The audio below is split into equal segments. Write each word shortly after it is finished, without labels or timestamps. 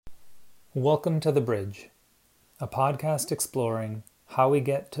Welcome to The Bridge, a podcast exploring how we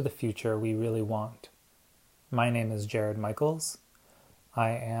get to the future we really want. My name is Jared Michaels.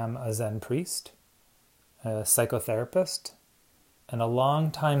 I am a Zen priest, a psychotherapist, and a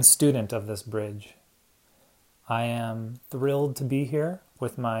longtime student of this bridge. I am thrilled to be here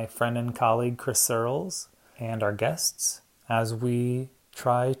with my friend and colleague Chris Searles and our guests as we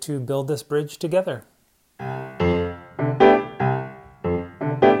try to build this bridge together.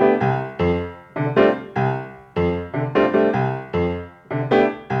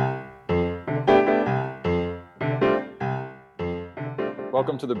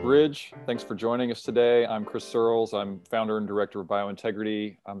 Welcome to The Bridge. Thanks for joining us today. I'm Chris Searles. I'm founder and director of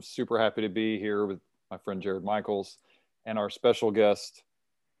Biointegrity. I'm super happy to be here with my friend Jared Michaels and our special guest,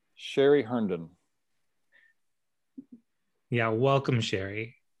 Sheri Herndon. Yeah, welcome,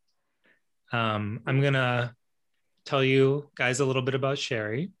 Sheri. I'm going to tell you guys a little bit about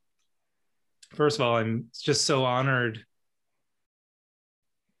Sheri. First of all, I'm just so honored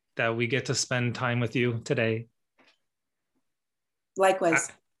that we get to spend time with you today. Likewise.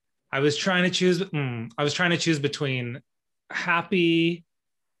 I was trying to choose between happy,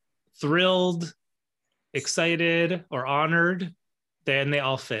 thrilled, excited, or honored. Then they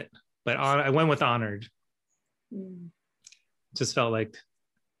all fit, but I went with honored. Just felt like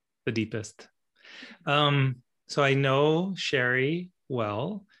the deepest. So I know Sheri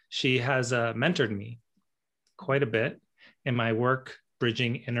well. She has mentored me quite a bit in my work,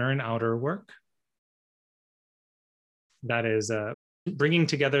 bridging inner and outer work. That is bringing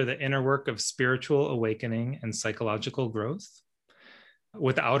together the inner work of spiritual awakening and psychological growth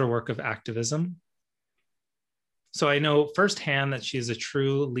with the outer work of activism. So I know firsthand that she is a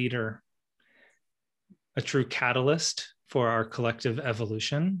true leader, a true catalyst for our collective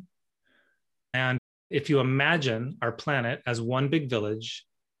evolution. And if you imagine our planet as one big village,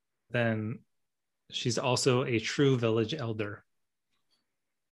 then she's also a true village elder.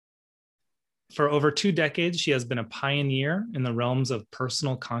 For over 2 decades, she has been a pioneer in the realms of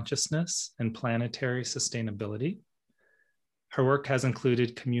personal consciousness and planetary sustainability. Her work has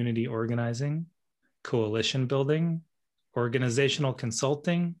included community organizing, coalition building, organizational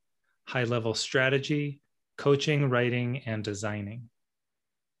consulting, high-level strategy, coaching, writing, and designing.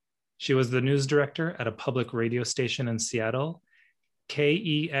 She was the news director at a public radio station in Seattle,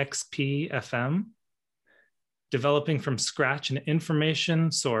 KEXP-FM, developing from scratch an information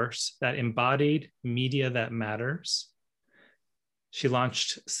source that embodied media that matters. She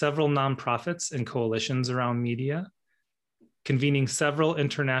launched several nonprofits and coalitions around media, convening several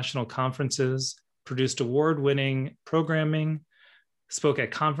international conferences, produced award-winning programming, spoke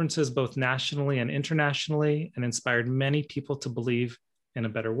at conferences both nationally and internationally, and inspired many people to believe in a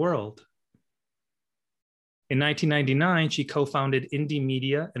better world. In 1999, she co-founded Indie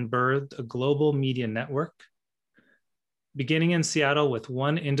Media and birthed a global media network. Beginning in Seattle with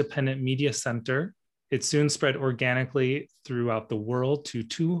one independent media center, it soon spread organically throughout the world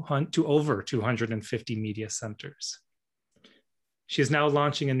to over 250 media centers. She is now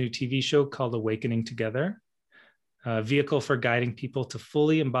launching a new TV show called Awakening Together, a vehicle for guiding people to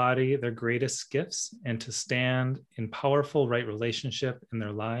fully embody their greatest gifts and to stand in powerful right relationship in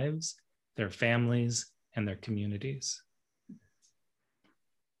their lives, their families, and their communities.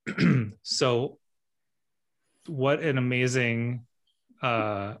 So, what an amazing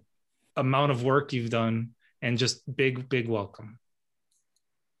amount of work you've done, and just big welcome.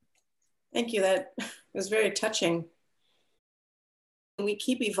 Thank you. That was very touching. We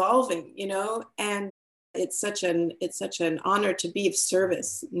keep evolving, and it's such an honor to be of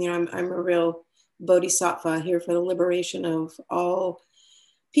service. I'm a real bodhisattva here for the liberation of all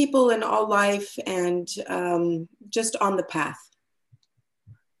people and all life, and just on the path.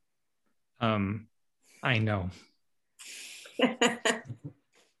 I know.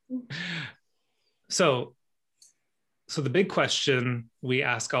 So the big question we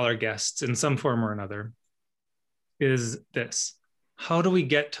ask all our guests in some form or another is this: how do we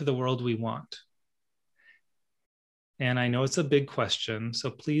get to the world we want? And I know it's a big question,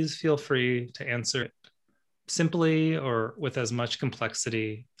 so please feel free to answer it simply or with as much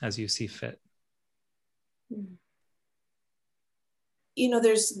complexity as you see fit.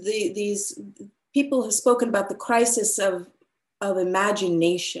 There's these people have spoken about the crisis of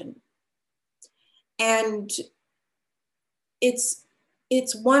imagination. And it's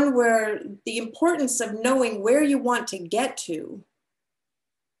one where the importance of knowing where you want to get to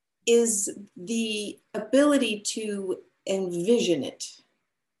is the ability to envision it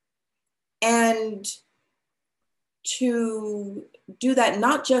and to do that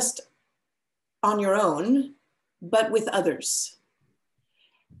not just on your own, but with others.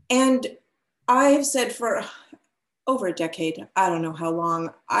 And I've said for over a decade, I don't know how long,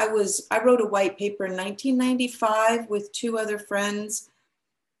 I wrote a white paper in 1995 with two other friends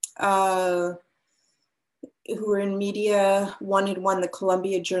who were in media. One had won the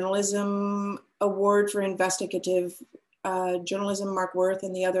Columbia Journalism Award for Investigative Journalism, Mark Worth,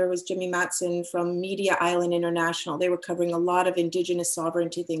 and the other was Jimmy Matson from Media Island International. They were covering a lot of Indigenous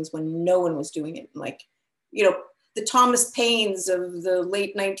sovereignty things when no one was doing it. Like, you know, the Thomas Paines of the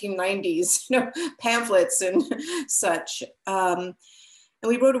late 1990s, you know, pamphlets and such. And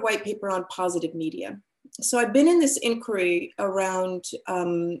we wrote a white paper on positive media. So I've been in this inquiry around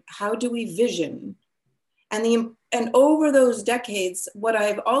how do we vision? And over those decades, what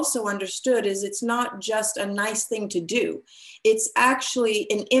I've also understood is it's not just a nice thing to do. It's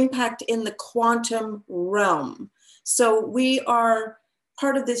actually an impact in the quantum realm. So we are,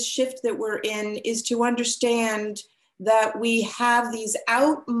 part of this shift that we're in is to understand that we have these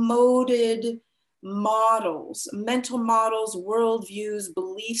outmoded models, mental models, worldviews,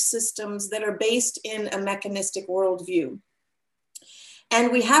 belief systems that are based in a mechanistic worldview.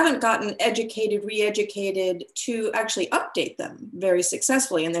 And we haven't gotten educated, re-educated to actually update them very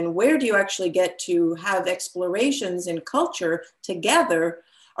successfully. And then where do you actually get to have explorations in culture together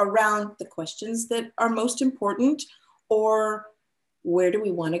around the questions that are most important, or where do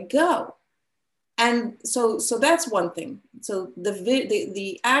we want to go? And so that's one thing. So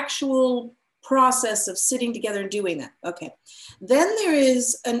the actual process of sitting together and doing that. Okay. Then there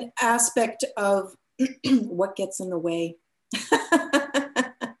is an aspect of what gets in the way.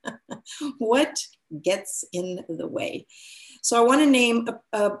 What gets in the way? So I want to name,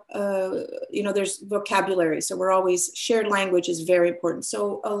 you know, there's vocabulary. So we're always, shared language is very important.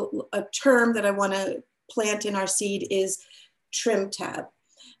 So a term that I want to plant in our seed is trim tab.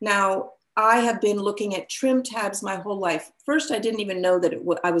 Now, I have been looking at trim tabs my whole life. First, I didn't even know that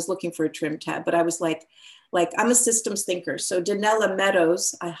I was looking for a trim tab, but I was like I'm a systems thinker. So Danella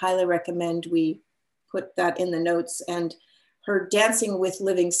Meadows, I highly recommend we put that in the notes, and her Dancing with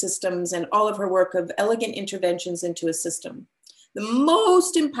Living Systems and all of her work of elegant interventions into a system. The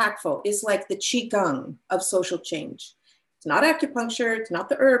most impactful is like the Qigong of social change. It's not acupuncture, it's not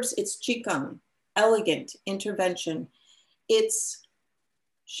the herbs, it's Qigong, elegant intervention. It's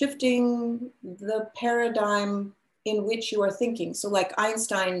shifting the paradigm in which you are thinking. So like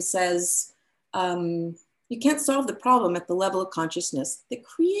Einstein says, you can't solve the problem at the level of consciousness that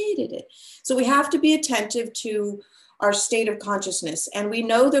created it. So we have to be attentive to our state of consciousness. And we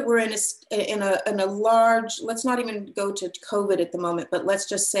know that we're in a large, let's not even go to COVID at the moment, but let's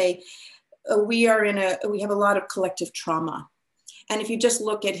just say we have a lot of collective trauma. And if you just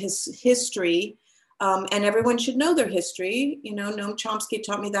look at his history, and everyone should know their history, you know, Noam Chomsky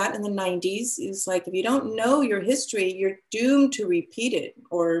taught me that in the 90s. It's like, if you don't know your history, you're doomed to repeat it.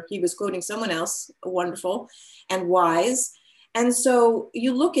 Or he was quoting someone else, wonderful and wise. And so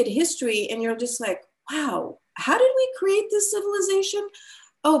you look at history and you're just like, wow, how did we create this civilization?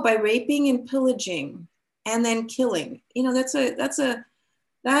 Oh, by raping and pillaging and then killing. You know,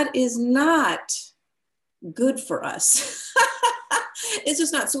 that is not good for us. It's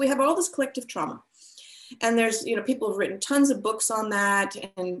just not. So we have all this collective trauma. And there's, you know, people have written tons of books on that,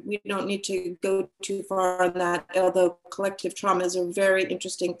 and we don't need to go too far on that, although collective trauma is a very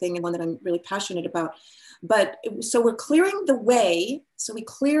interesting thing and one that I'm really passionate about. But so we're clearing the way, so we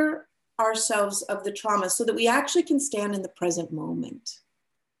clear ourselves of the trauma so that we actually can stand in the present moment.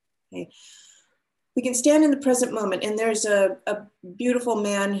 Okay. We can stand in the present moment. And there's a beautiful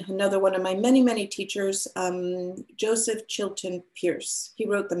man, another one of my many, many teachers, Joseph Chilton Pierce. He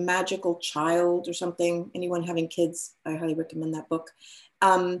wrote The Magical Child or something. Anyone having kids, I highly recommend that book.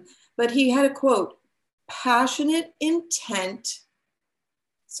 But he had a quote, passionate intent.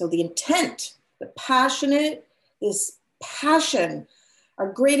 So the intent, the passionate, this passion,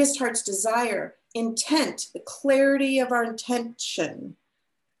 our greatest heart's desire, intent, the clarity of our intention,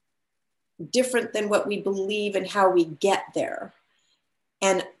 different than what we believe and how we get there.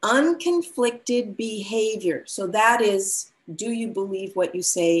 And unconflicted behavior. So that is, do you believe what you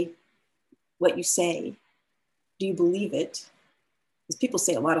say? What you say? Do you believe it? Because people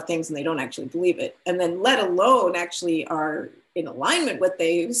say a lot of things and they don't actually believe it. And then let alone actually are in alignment with what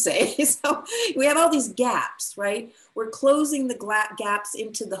they say. So we have all these gaps, right? We're closing the gaps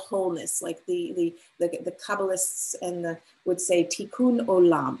into the wholeness, like the Kabbalists and would say tikkun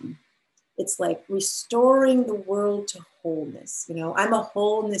olam. It's like restoring the world to wholeness. You know, I'm a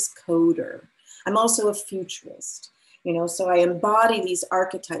wholeness coder. I'm also a futurist, you know, so I embody these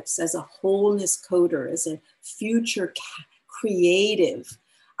archetypes as a wholeness coder, as a future creative.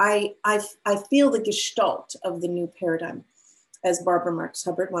 I feel the gestalt of the new paradigm. as Barbara Marx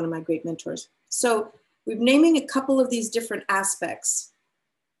Hubbard, one of my great mentors. So we're naming a couple of these different aspects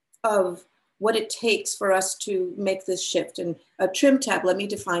of what it takes for us to make this shift. And a trim tab, let me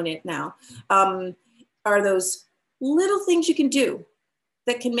define it now, are those little things you can do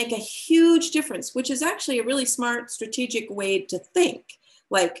that can make a huge difference, which is actually a really smart, strategic way to think.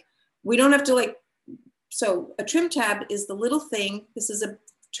 Like, we don't have to like, so a trim tab is the little thing. This is a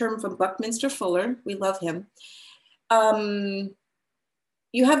term from Buckminster Fuller. We love him.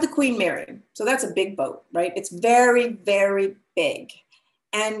 You have the Queen Mary. So that's a big boat, right? It's very, very big.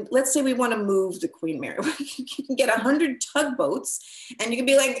 And let's say we want to move the Queen Mary. You can get 100 tugboats and you can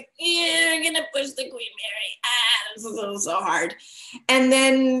be like, yeah, I'm going to push the Queen Mary. Ah, this is so hard. And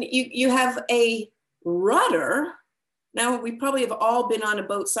then you have a rudder. Now, we probably have all been on a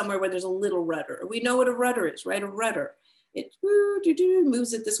boat somewhere where there's a little rudder. We know what a rudder is, right? A rudder. It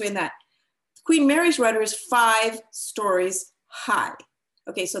moves it this way and that. Queen Mary's rudder is 5 stories high.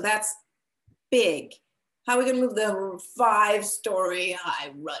 Okay, so that's big. How are we going to move the 5-story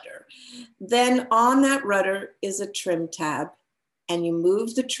high rudder? Then on that rudder is a trim tab, and you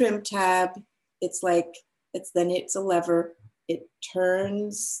move the trim tab. It's like, then it's a lever. It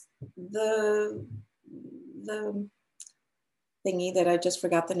turns the thingy that I just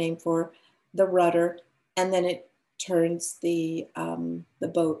forgot the name for, the rudder, and then it turns the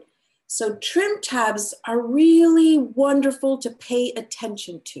boat. So trim tabs are really wonderful to pay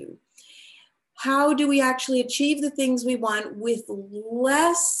attention to. How do we actually achieve the things we want with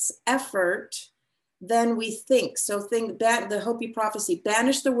less effort than we think? So the Hopi prophecy,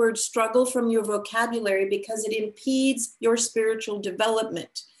 banish the word struggle from your vocabulary because it impedes your spiritual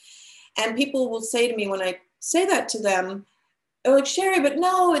development. And people will say to me when I say that to them, they're like, Sheri, but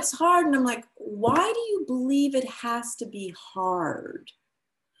no, it's hard. And I'm like, why do you believe it has to be hard?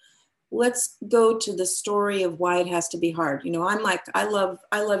 Let's go to the story of why it has to be hard. You know, I'm like, I love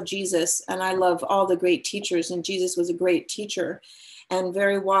Jesus, and I love all the great teachers, and Jesus was a great teacher and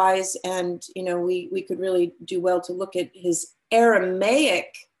very wise. And, you know, we could really do well to look at his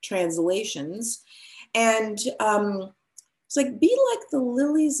Aramaic translations. And it's like, be like the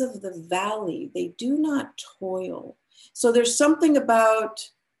lilies of the valley. They do not toil. So there's something about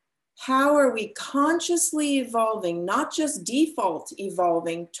how are we consciously evolving, not just default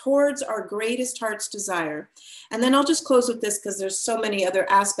evolving towards our greatest heart's desire. And then I'll just close with this because there's so many other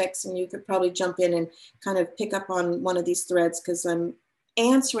aspects, and you could probably jump in and kind of pick up on one of these threads because I'm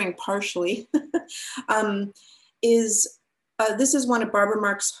answering partially. This is one of Barbara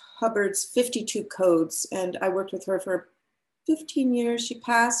Marx Hubbard's 52 codes. And I worked with her for 15 years. She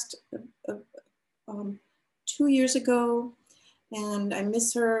passed 2 years ago. And I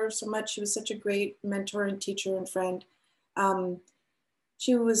miss her so much. She was such a great mentor and teacher and friend.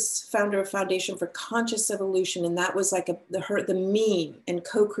 She was founder of Foundation for Conscious Evolution, and that was like the meme and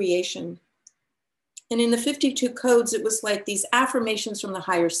co-creation. And in the 52 codes, it was like these affirmations from the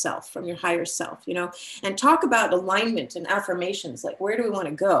higher self, from your higher self, you know, and talk about alignment and affirmations, like where do we want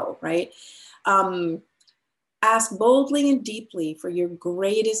to go, right? Ask boldly and deeply for your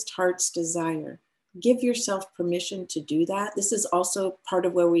greatest heart's desire. Give yourself permission to do that. This is also part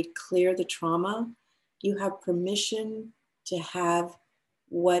of where we clear the trauma. You have permission to have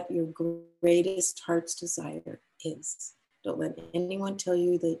what your greatest heart's desire is. Don't let anyone tell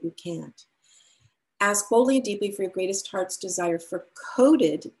you that you can't. Ask boldly and deeply for your greatest heart's desire, for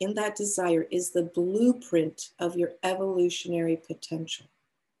coded in that desire is the blueprint of your evolutionary potential.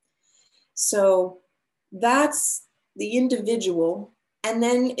 So that's the individual. And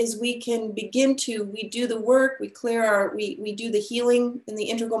then as we can begin to, we do the work, we clear we do the healing in the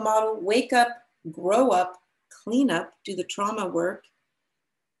integral model, wake up, grow up, clean up, do the trauma work,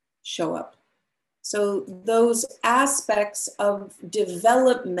 show up. So those aspects of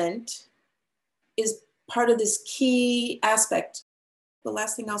development is part of this key aspect. The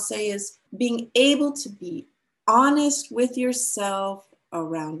last thing I'll say is being able to be honest with yourself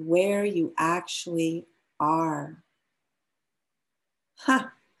around where you actually are. Huh.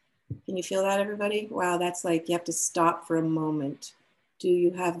 Can you feel that, everybody? Wow, that's like you have to stop for a moment. Do you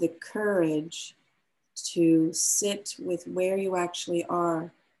have the courage to sit with where you actually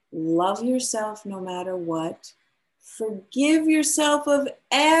are? Love yourself no matter what. Forgive yourself of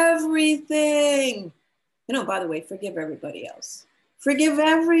everything. You know, by the way, forgive everybody else. Forgive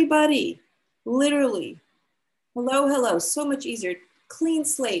everybody, literally. Hello, hello, so much easier. Clean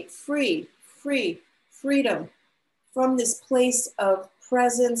slate, freedom from this place of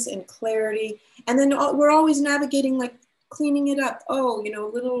presence and clarity. And then we're always navigating, like cleaning it up. Oh, you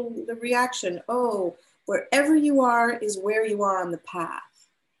know, the reaction. Oh, wherever you are is where you are on the path.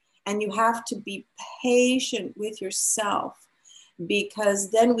 And you have to be patient with yourself.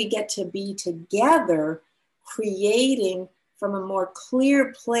 because then we get to be together creating from a more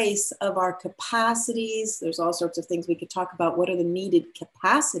clear place of our capacities. There's all sorts of things we could talk about. What are the needed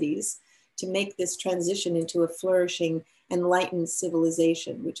capacities to make this transition into a flourishing, enlightened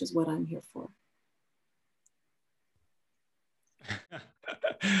civilization, which is what I'm here for.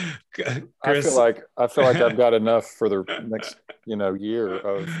 I feel like I've got enough for the next, year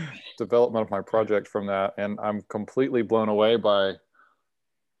of development of my project from that. And I'm completely blown away by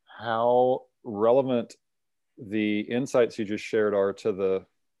how relevant the insights you just shared are to the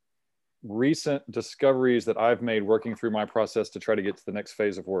recent discoveries that I've made working through my process to try to get to the next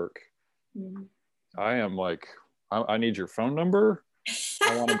phase of work. Mm-hmm. I am like, I need your phone number.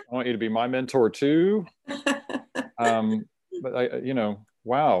 I want you to be my mentor too. But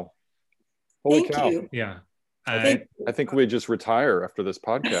wow. Holy Thank cow. you. Yeah. I think we just retire after this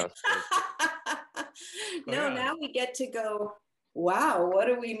podcast. No, now we get to go, wow, what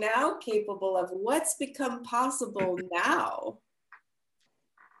are we now capable of? What's become possible now?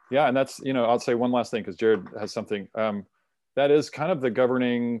 Yeah, and that's, I'll say one last thing because Jared has something. That is kind of the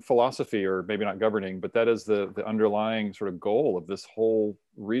governing philosophy, or maybe not governing, but that is the underlying sort of goal of this whole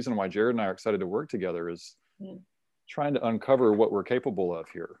reason why Jared and I are excited to work together is trying to uncover what we're capable of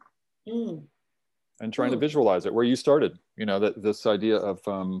here. And trying to visualize it where you started, that this idea of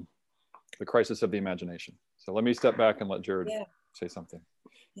the crisis of the imagination. So let me step back and let Jared say something.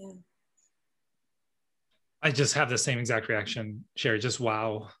 Yeah. I just have the same exact reaction, Sheri, just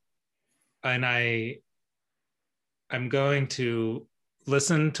wow. And I'm going to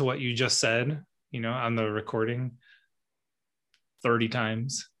listen to what you just said, on the recording 30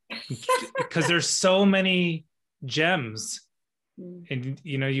 times because there's so many gems. And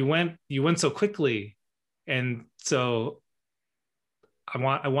you went so quickly, and so I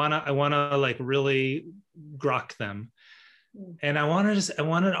want to like really grok them. And I want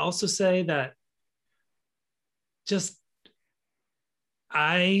to also say that just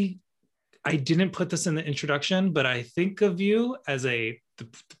I didn't put this in the introduction, but I think of you as the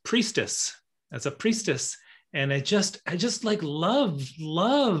priestess, and I just like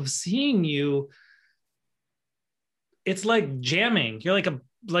love seeing you. It's like jamming. You're like a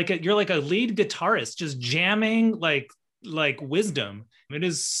lead guitarist, just jamming like wisdom. It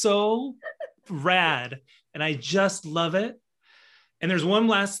is so rad, and I just love it. And there's one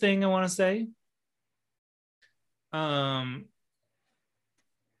last thing I want to say. Are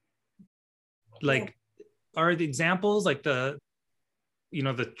the examples like the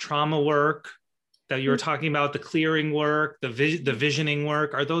trauma work that you were talking about, the clearing work, the visioning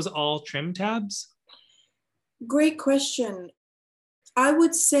work, are those all trim tabs? Great question. I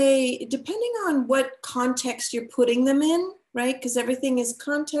would say, depending on what context you're putting them in, right? Because everything is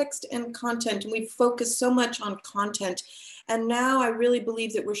context and content, and we focus so much on content. And now I really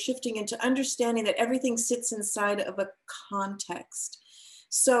believe that we're shifting into understanding that everything sits inside of a context.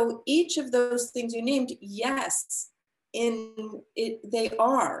 So each of those things you named, yes, they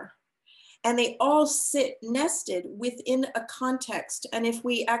are. And they all sit nested within a context. And if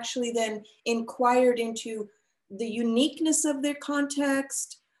we actually then inquired into the uniqueness of their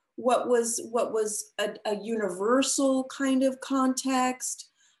context, what was a universal kind of context,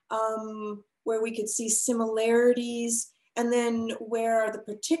 where we could see similarities, and then where are the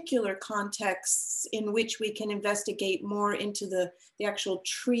particular contexts in which we can investigate more into the actual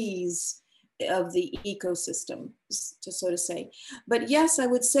trees of the ecosystem, so to say. But yes, I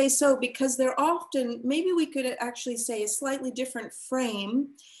would say so, because they're often, maybe we could actually say a slightly different frame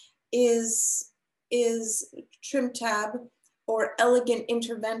is trim tab or elegant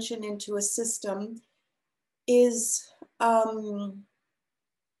intervention into a system is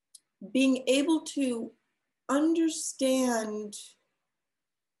being able to understand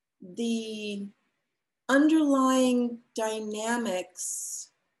the underlying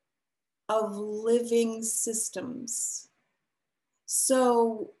dynamics of living systems.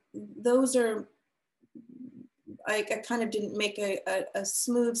 So those are, I kind of didn't make a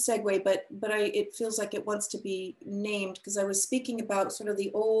smooth segue, but it feels like it wants to be named, because I was speaking about sort of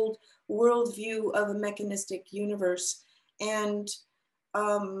the old worldview of a mechanistic universe. And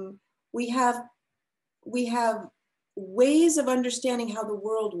we have ways of understanding how the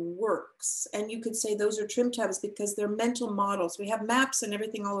world works. And you could say those are trim tabs because they're mental models. We have maps and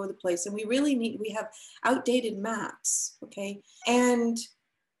everything all over the place. And we have outdated maps, okay? And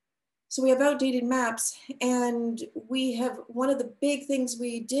so we have outdated maps, and we have, one of the big things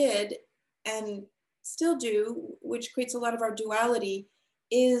we did and still do, which creates a lot of our duality,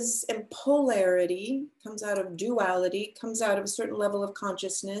 and polarity comes out of duality, comes out of a certain level of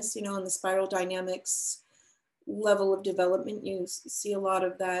consciousness, in the spiral dynamics level of development. You see a lot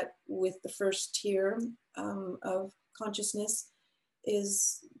of that with the first tier of consciousness.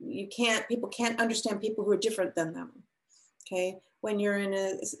 Is people can't understand people who are different than them. Okay, when you're in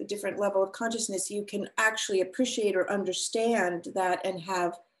a different level of consciousness, you can actually appreciate or understand that and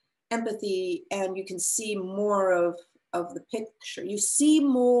have empathy, and you can see more of the picture. You see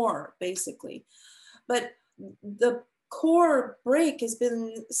more, basically. But the core break has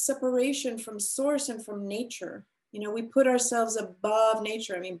been separation from source and from nature. You know, we put ourselves above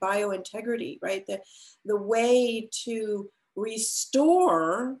nature. I mean, biointegrity, right? The way to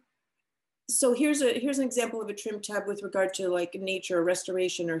restore. So here's an example of a trim tab with regard to like nature,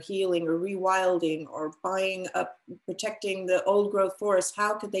 restoration or healing or rewilding or buying up, protecting the old growth forest.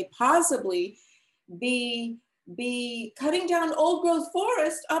 How could they possibly be cutting down old growth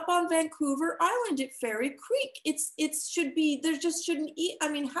forest up on Vancouver Island at Fairy Creek? It should be, there just shouldn't eat. I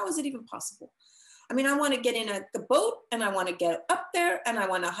mean, how is it even possible? I mean, I want to get in the boat and I want to get up there and I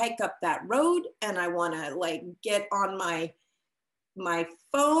want to hike up that road and I want to like get on my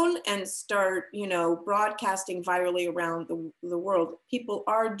phone and start, you know, broadcasting virally around the world. People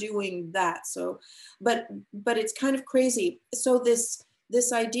are doing that. So, but it's kind of crazy. So this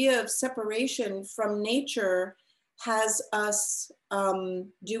idea of separation from nature has us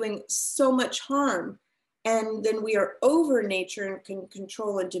doing so much harm. And then we are over nature and can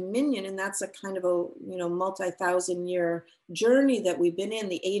control and dominion. And that's a kind of a, you know, multi-thousand-year journey that we've been in,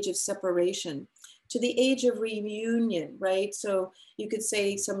 the age of separation to the age of reunion, right? So you could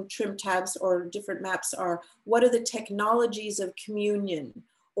say some trim tabs or different maps are, what are the technologies of communion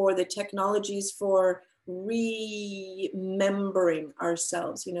or the technologies for remembering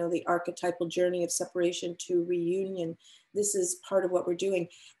ourselves, you know, the archetypal journey of separation to reunion. This is part of what we're doing.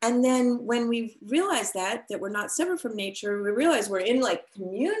 And then when we realize that we're not separate from nature, we realize we're in like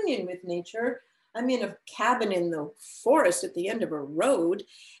communion with nature. I'm in a cabin in the forest at the end of a road,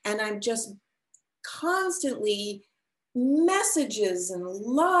 and I'm just constantly messages and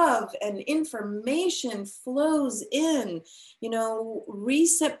love and information flows in. You know,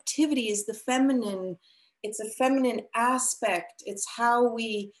 receptivity is the feminine. It's a feminine aspect. It's how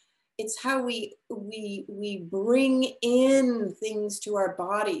we bring in things to our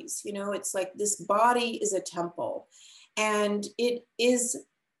bodies. You know, it's like this body is a temple, and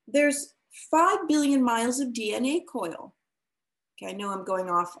there's 5 billion miles of DNA coil. Okay, I know I'm going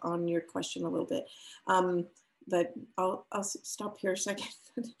off on your question a little bit, but I'll stop here a second.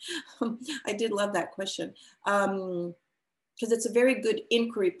 I did love that question, because it's a very good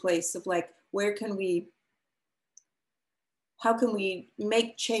inquiry place of like, how can we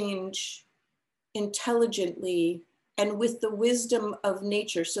make change intelligently and with the wisdom of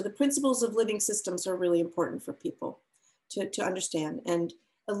nature? So the principles of living systems are really important for people to understand. And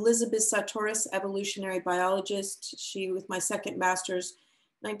Elizabeth Sartoris, evolutionary biologist, she, with my second master's,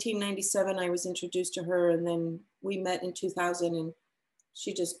 1997, I was introduced to her, and then we met in 2000, and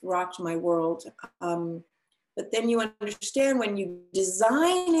she just rocked my world. But then you understand when you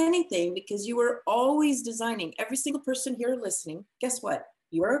design anything, because you are always designing, every single person here listening, guess what?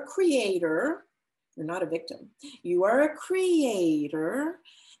 You are a creator. You're not a victim. You are a creator,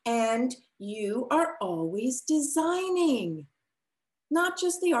 and you are always designing. Not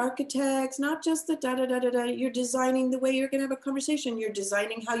just the architects, not just the da-da-da-da-da. You're designing the way you're going to have a conversation. You're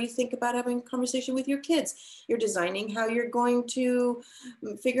designing how you think about having a conversation with your kids. You're designing how you're going to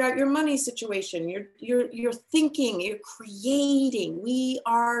figure out your money situation. You're thinking, you're creating. We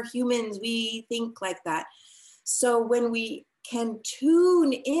are humans. We think like that. So when we can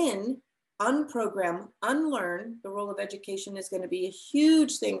tune in, unprogram, unlearn, the role of education is going to be a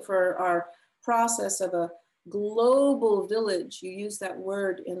huge thing for our process of a global village. You use that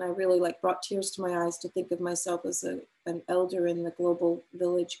word, and I really brought tears to my eyes to think of myself as an elder in the Global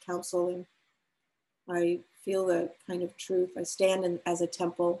Village Council, and I feel the kind of truth. I stand as a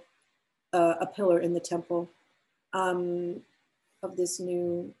temple, a pillar in the temple of this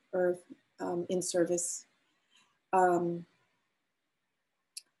new earth in service.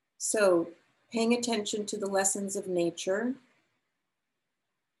 So paying attention to the lessons of nature,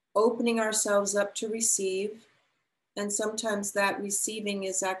 opening ourselves up to receive. And sometimes that receiving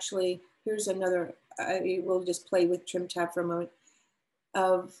is actually, here's another, we'll just play with trim tab for a moment,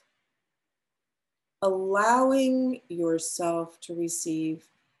 of allowing yourself to receive.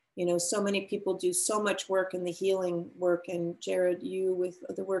 You know, so many people do so much work in the healing work, and Jared, you with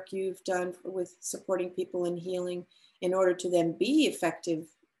the work you've done with supporting people in healing in order to then be effective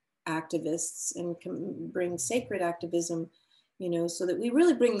activists and can bring sacred activism, you know, so that we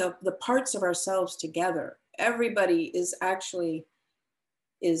really bring the parts of ourselves together. Everybody is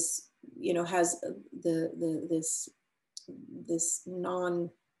has this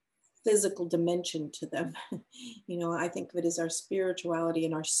non-physical dimension to them. I think of it as our spirituality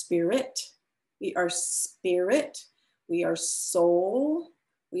and our spirit. We are spirit. We are soul.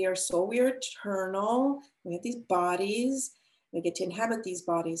 We are soul. We are eternal. We have these bodies. We get to inhabit these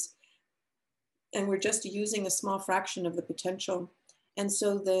bodies. And we're just using a small fraction of the potential. And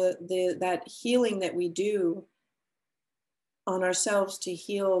so that healing that we do on ourselves to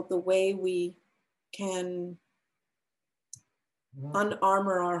heal the way we can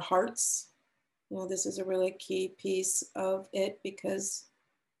unarmor our hearts. This is a really key piece of it, because,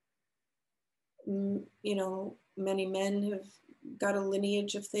 many men have got a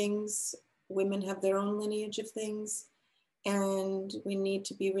lineage of things. Women have their own lineage of things. And we need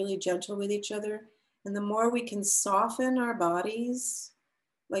to be really gentle with each other. And the more we can soften our bodies,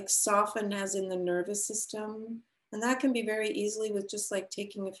 like soften as in the nervous system, and that can be very easily with just like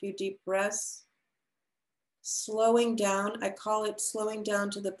taking a few deep breaths, slowing down. I call it slowing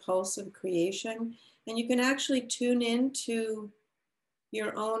down to the pulse of creation. And you can actually tune into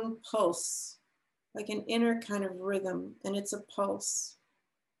your own pulse, like an inner kind of rhythm, and it's a pulse.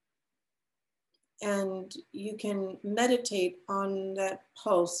 And you can meditate on that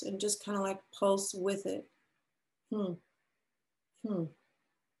pulse and just kind of like pulse with it.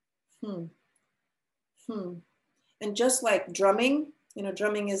 And just like drumming,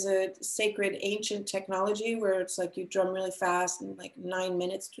 drumming is a sacred ancient technology where it's like you drum really fast and like 9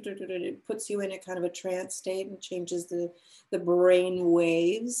 minutes, it puts you in a kind of a trance state and changes the brain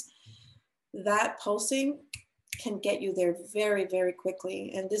waves. That pulsing can get you there very, very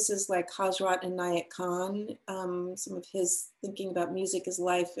quickly. And this is like Hazrat Inayat Khan, some of his thinking about music is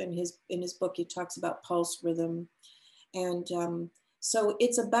life. And in his book, he talks about pulse rhythm. And so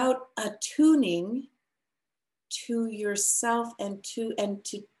it's about attuning to yourself and to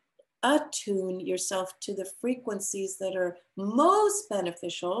attune yourself to the frequencies that are most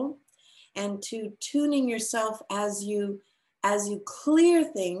beneficial, and to tuning yourself as you clear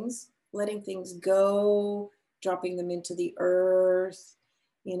things, letting things go, dropping them into the earth,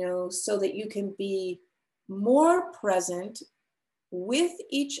 so that you can be more present with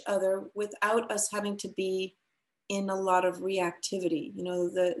each other without us having to be in a lot of reactivity.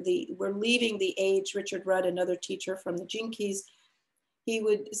 We're leaving the age. Richard Rudd, another teacher from the Gene Keys, he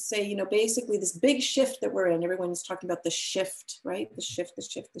would say, basically this big shift that we're in, everyone's talking about the shift, right? The shift.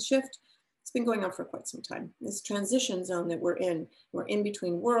 It's been going on for quite some time. This transition zone that we're in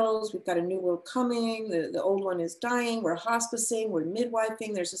between worlds. We've got a new world coming. The old one is dying. We're hospicing, we're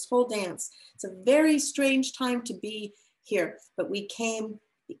midwifing. There's this whole dance. It's a very strange time to be here, but we came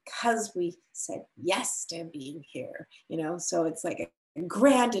because we said yes to being here, so it's like a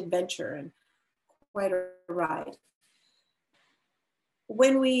grand adventure and quite a ride.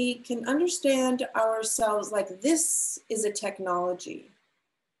 When we can understand ourselves, like this is a technology.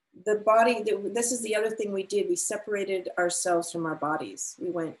 The body, this is the other thing we did. We separated ourselves from our bodies.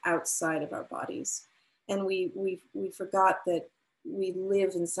 We went outside of our bodies. And we forgot that we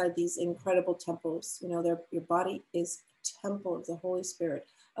live inside these incredible temples. Your body is a temple of the Holy Spirit,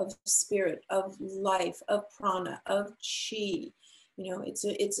 of life, of prana, of chi.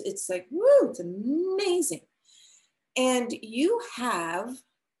 It's like, woo, it's amazing. And you have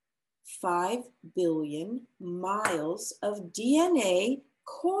 5 billion miles of DNA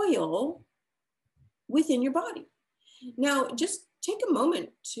coil within your body. Now, just take a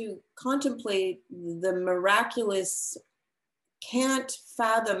moment to contemplate the miraculous. Can't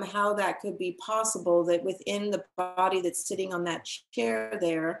fathom how that could be possible, that within the body that's sitting on that chair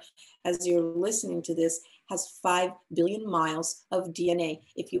there, as you're listening to this, has 5 billion miles of DNA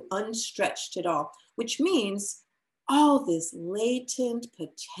if you unstretched it all, which means all this latent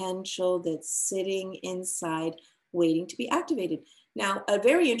potential that's sitting inside waiting to be activated. Now, a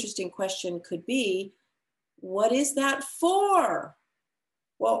very interesting question could be, what is that for?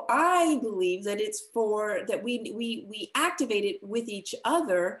 Well, I believe that it's for that we activate it with each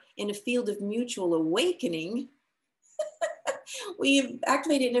other in a field of mutual awakening. We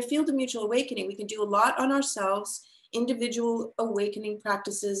activate it in a field of mutual awakening. We can do a lot on ourselves, individual awakening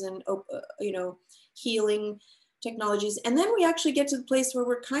practices and healing technologies. And then we actually get to the place where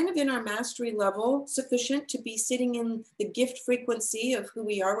we're kind of in our mastery level, sufficient to be sitting in the gift frequency of who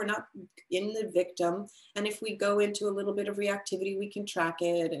we are. We're not in the victim. And if we go into a little bit of reactivity, we can track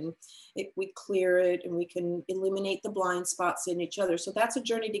it and we clear it, and we can eliminate the blind spots in each other. So that's a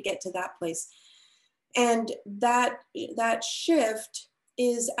journey to get to that place. And that shift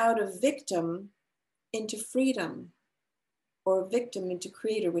is out of victim into freedom, or victim into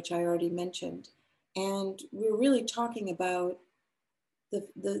creator, which I already mentioned. And we're really talking about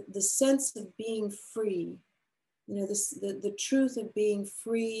the sense of being free, you know, the truth of being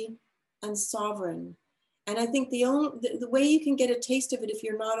free and sovereign. And I think the way you can get a taste of it, if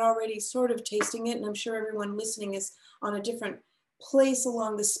you're not already sort of tasting it, and I'm sure everyone listening is on a different place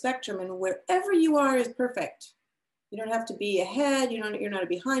along the spectrum, and wherever you are is perfect. You don't have to be ahead, you're not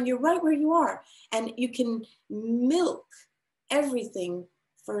behind, you're right where you are. And you can milk everything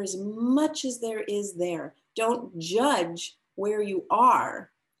for as much as there is there. Don't judge where you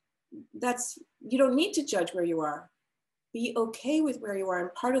are. You don't need to judge where you are. Be okay with where you are.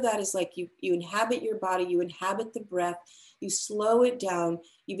 And part of that is like you inhabit your body, you inhabit the breath, you slow it down,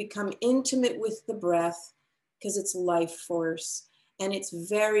 you become intimate with the breath because it's life force and it's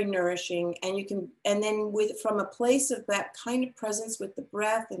very nourishing. And then from a place of that kind of presence with the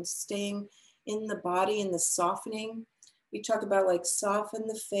breath and staying in the body and the softening, we talk about like soften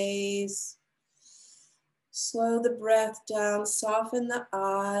the face, slow the breath down, soften the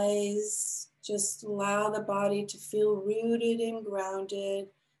eyes, just allow the body to feel rooted and grounded.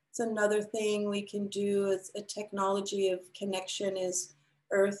 It's another thing we can do. It's a technology of connection is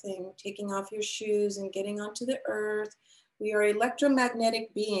earthing, taking off your shoes and getting onto the earth. We are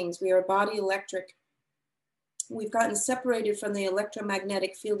electromagnetic beings. We are body electric. We've gotten separated from the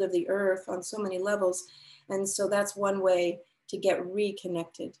electromagnetic field of the earth on so many levels. And so that's one way to get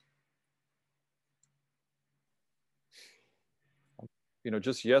reconnected. You know,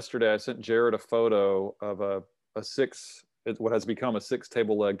 just yesterday I sent Jared a photo of what has become a 6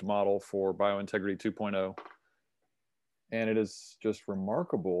 table-legged model for Biointegrity 2.0. And it is just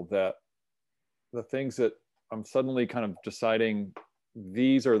remarkable that the things that I'm suddenly kind of deciding,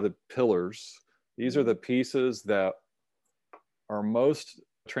 these are the pillars, these are the pieces that are most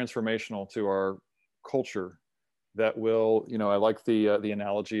transformational to our culture, that will, you know, I like the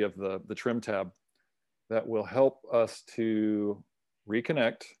analogy of the trim tab, that will help us to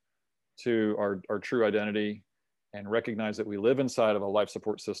reconnect to our true identity and recognize that we live inside of a life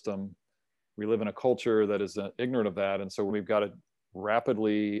support system. We live in a culture that is ignorant of that. And so we've got to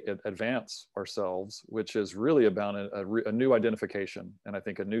rapidly advance ourselves, which is really about a new identification. And I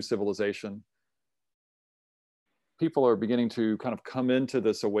think a new civilization. People are beginning to kind of come into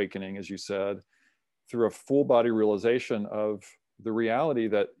this awakening, as you said, through a full body realization of the reality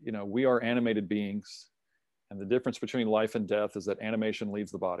that, you know, we are animated beings. And the difference between life and death is that animation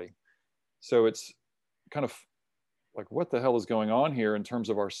leaves the body. So it's kind of like, what the hell is going on here in terms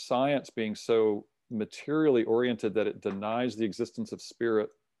of our science being so materially oriented that it denies the existence of spirit,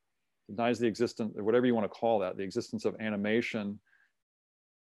 denies the existence, or whatever you want to call that, the existence of animation,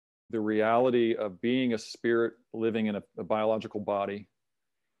 the reality of being a spirit living in a biological body.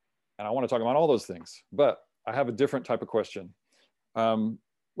 And I want to talk about all those things, but I have a different type of question,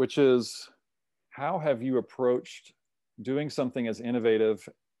 which is, how have you approached doing something as innovative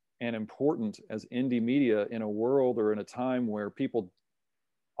and important as indie media in a world or in a time where people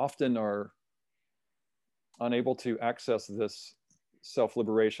often are unable to access this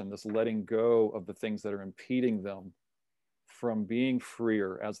self-liberation, this letting go of the things that are impeding them from being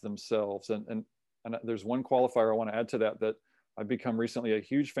freer as themselves? And there's one qualifier I want to add to that I've become recently a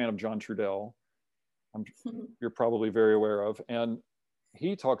huge fan of John Trudell. You're probably very aware of. And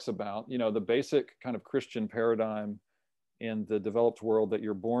he talks about, you know, the basic kind of Christian paradigm in the developed world, that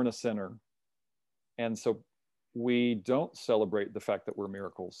you're born a sinner. And so we don't celebrate the fact that we're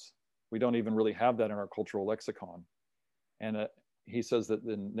miracles. We don't even really have that in our cultural lexicon. And he says that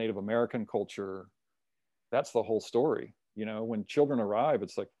in Native American culture, that's the whole story. You know, when children arrive,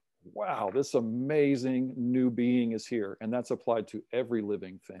 it's like, wow, this amazing new being is here. And that's applied to every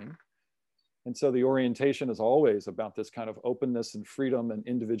living thing. And so the orientation is always about this kind of openness and freedom and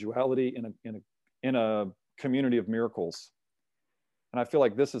individuality in a community of miracles. And I feel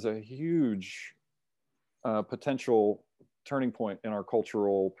like this is a huge potential turning point in our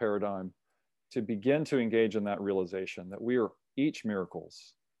cultural paradigm, to begin to engage in that realization that we are each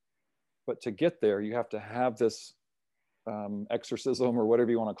miracles. But to get there, you have to have this exorcism, or whatever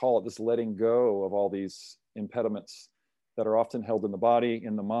you want to call it, this letting go of all these impediments that are often held in the body,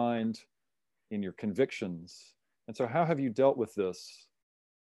 in the mind, in your convictions. And so how have you dealt with this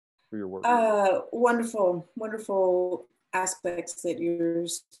through your work? Wonderful, wonderful aspects that you're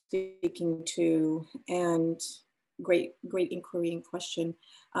speaking to, and great inquiry and question.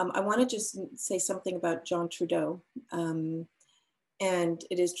 I want to just say something about John Trudeau. And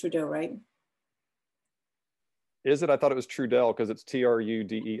it is Trudeau, right? Is it? I thought it was Trudell, because it's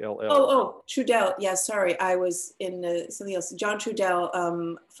Trudell. Oh, Trudell. Yeah, sorry. I was in something else. John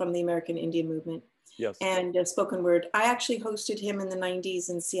Trudell from the American Indian Movement. Yes. And spoken word. I actually hosted him in the 90s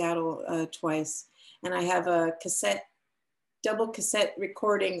in Seattle twice. And I have a cassette double cassette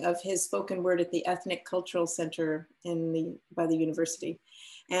recording of his spoken word at the Ethnic Cultural Center by the university.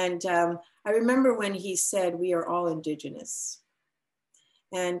 And I remember when he said, "We are all indigenous."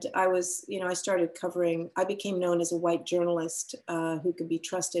 And I started covering, I became known as a white journalist who could be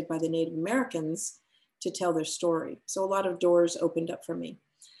trusted by the Native Americans to tell their story. So a lot of doors opened up for me.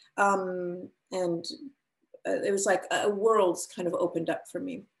 And it was like a world's kind of opened up for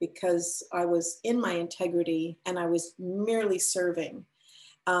me because I was in my integrity and I was merely serving.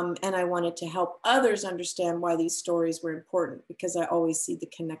 And I wanted to help others understand why these stories were important, because I always see the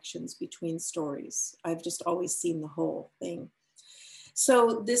connections between stories. I've just always seen the whole thing.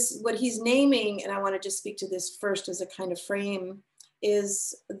 So what he's naming, and I want to just speak to this first as a kind of frame,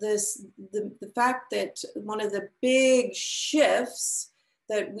 is the fact that one of the big shifts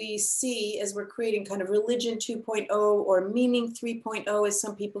that we see as we're creating kind of religion 2.0 or meaning 3.0, as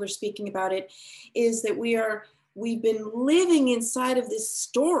some people are speaking about it, is that we've been living inside of this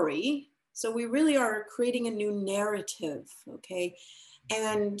story. So we really are creating a new narrative, okay?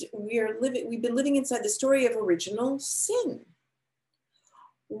 And we've been living inside the story of original sin,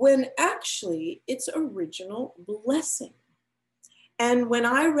 when actually it's original blessing. And when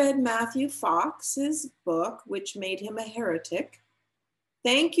I read Matthew Fox's book, which made him a heretic,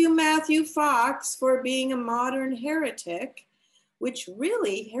 thank you, Matthew Fox, for being a modern heretic, which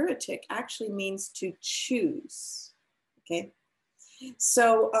really, heretic actually means to choose, okay?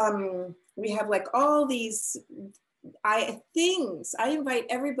 So we have like all these things. I invite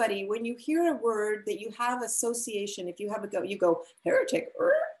everybody, when you hear a word that you have association, if you have you go, heretic,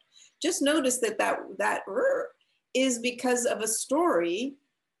 just notice that is because of a story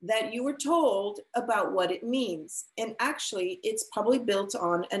that you were told about what it means. And actually, it's probably built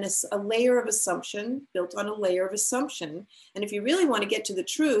on a layer of assumption, built on a layer of assumption. And if you really want to get to the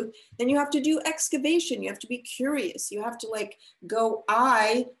truth, then you have to do excavation. You have to be curious. You have to go,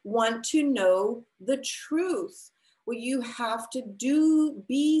 I want to know the truth. Well, you have to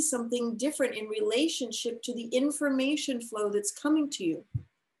be something different in relationship to the information flow that's coming to you.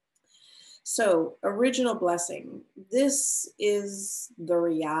 So, original blessing, this is the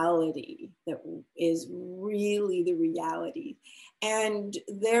reality that is really the reality. And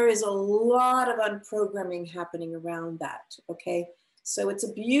there is a lot of unprogramming happening around that, okay? So it's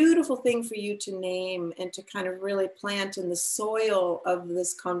a beautiful thing for you to name and to kind of really plant in the soil of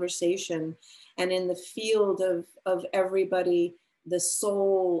this conversation and in the field of everybody, the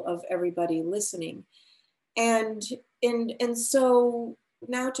soul of everybody listening. And so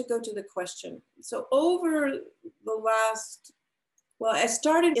now to go to the question. So over the last, I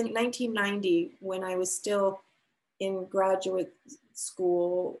started in 1990 when I was still in graduate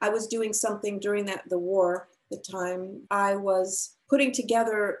school. I was doing something during the war, the time. I was putting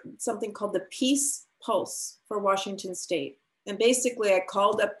together something called the Peace Pulse for Washington State. And basically I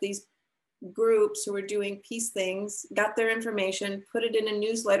called up these groups who were doing peace things, got their information, put it in a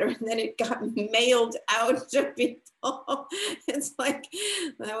newsletter, and then it got mailed out to people. It's like,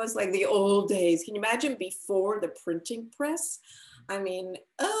 that was like the old days. Can you imagine before the printing press? I mean,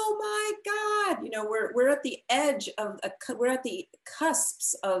 oh my God, we're at the edge we're at the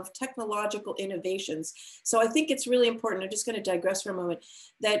cusps of technological innovations. So I think it's really important, I'm just going to digress for a moment,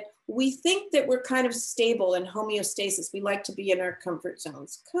 that we think that we're kind of stable in homeostasis. We like to be in our comfort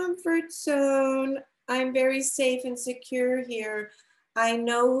zones. Comfort zone, I'm very safe and secure here. I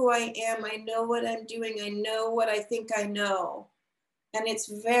know who I am. I know what I'm doing. I know what I think I know. And it's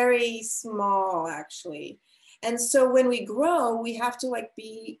very small, actually. And so when we grow, we have to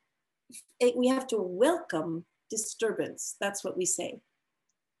we have to welcome disturbance. That's what we say.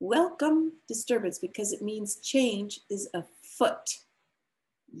 Welcome disturbance, because it means change is afoot.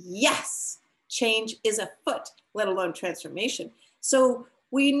 Yes, change is afoot, let alone transformation. So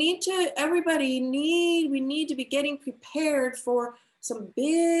we need to be getting prepared for some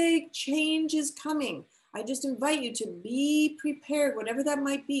big changes coming. I just invite you to be prepared, whatever that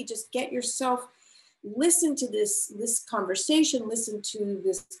might be. Just get yourself, listen to this conversation, listen to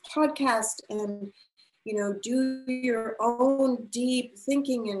this podcast, and do your own deep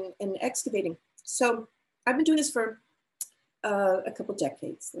thinking and excavating. So I've been doing this for a couple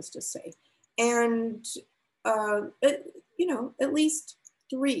decades, let's just say, and at least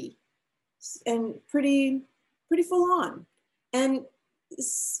 3, and pretty full on. And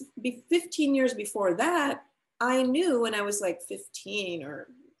 15 years before that, I knew when I was like 15, or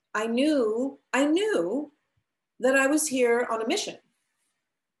I knew that I was here on a mission.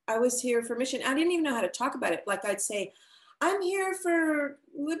 I was here for mission. I didn't even know how to talk about it. Like I'd say, I'm here for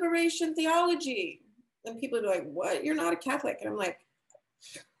liberation theology. And people would be like, what? You're not a Catholic. And I'm like,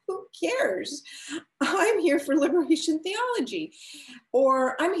 who cares? I'm here for liberation theology,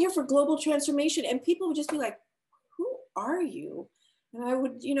 or I'm here for global transformation. And people would just be like, who are you? And I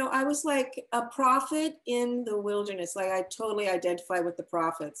would, I was like a prophet in the wilderness. Like I totally identify with the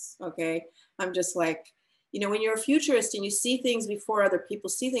prophets. Okay. I'm just like, when you're a futurist and you see things before other people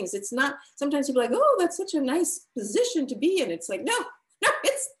see things, it's not, sometimes people are like, oh, that's such a nice position to be in. It's like, no,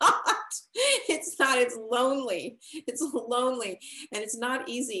 it's not. It's not. It's lonely. It's lonely. And it's not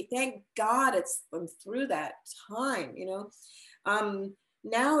easy. Thank God I'm through that time,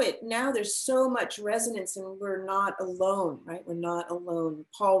 Now there's so much resonance, and we're not alone, right? We're not alone.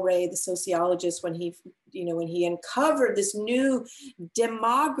 Paul Ray, the sociologist, when he uncovered this new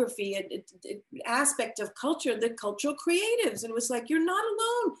demography aspect of culture, the cultural creatives, and it was like, you're not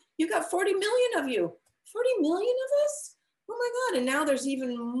alone. You got 40 million of you. 40 million of us? Oh my God. And now there's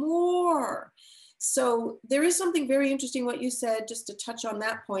even more. So there is something very interesting what you said, just to touch on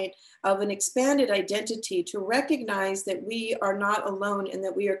that point, of an expanded identity, to recognize that we are not alone and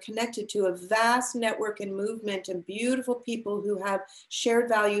that we are connected to a vast network and movement and beautiful people who have shared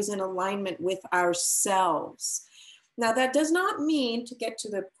values in alignment with ourselves. Now, that does not mean, to get to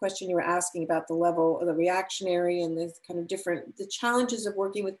the question you were asking about the level of the reactionary and the kind of the challenges of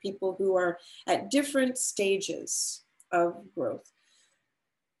working with people who are at different stages of growth.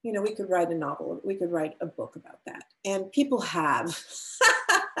 We could write a novel, we could write a book about that. And people have.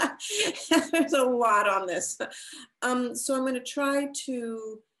 There's a lot on this. So I'm going to try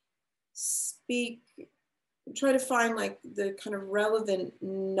to try to find like the kind of relevant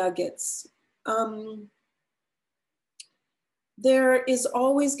nuggets. There is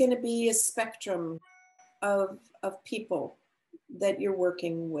always going to be a spectrum of people that you're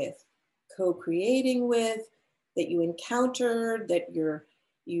working with, co-creating with, that you encounter, that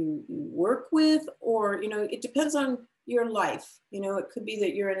you work with, or it depends on your life. It could be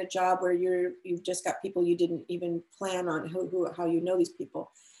that you're in a job where you've just got people you didn't even plan on how these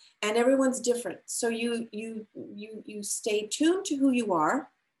people, and everyone's different. So you stay tuned to who you are.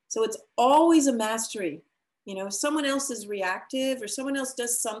 So it's always a mastery. If someone else is reactive or someone else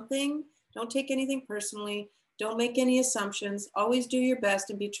does something, don't take anything personally. Don't make any assumptions. Always do your best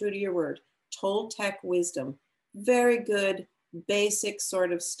and be true to your word. Toltec wisdom. Very good, basic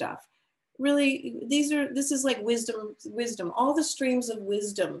sort of stuff. Really, this is like wisdom, all the streams of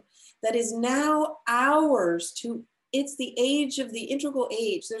wisdom that is now ours to, it's the age of the integral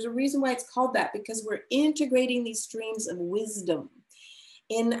age. There's a reason why it's called that, because we're integrating these streams of wisdom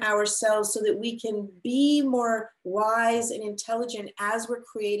in ourselves so that we can be more wise and intelligent as we're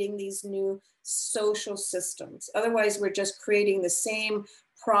creating these new social systems. Otherwise, we're just creating the same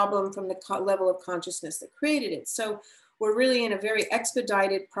problem from the level of consciousness that created it. So we're really in a very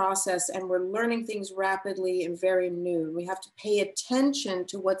expedited process, and we're learning things rapidly and very new. We have to pay attention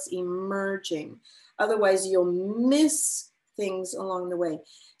to what's emerging. Otherwise, you'll miss things along the way.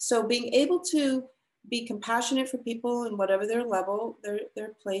 So being able to be compassionate for people and whatever their level, their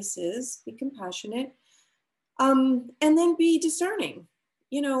place is, be compassionate, and then be discerning.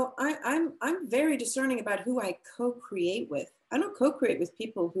 I'm very discerning about who I co-create with. I don't co-create with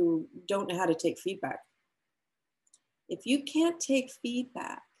people who don't know how to take feedback. If you can't take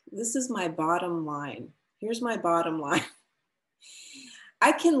feedback, this is my bottom line. Here's my bottom line.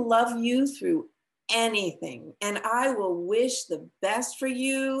 I can love you through anything, and I will wish the best for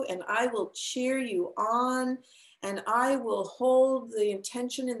you, and I will cheer you on, and I will hold the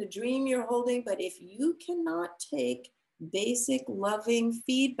intention and the dream you're holding. But if you cannot take basic loving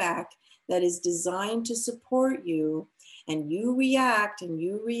feedback that is designed to support you, and you react and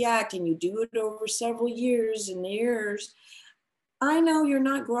you react and you do it over several years and years, I know you're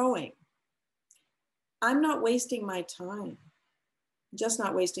not growing. I'm not wasting my time. Just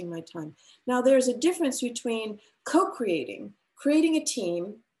not wasting my time. Now, there's a difference between co-creating, creating a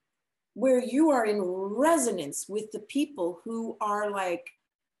team where you are in resonance with the people who are like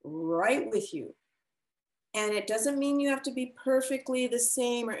right with you. And it doesn't mean you have to be perfectly the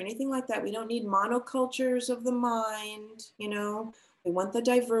same or anything like that. We don't need monocultures of the mind, we want the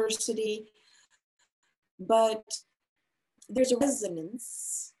diversity. But there's a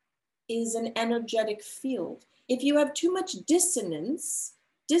resonance, is an energetic field. If you have too much dissonance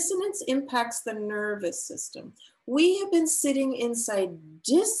impacts the nervous system. We have been sitting inside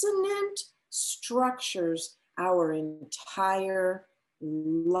dissonant structures our entire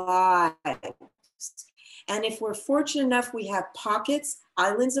lives. And if we're fortunate enough, we have pockets,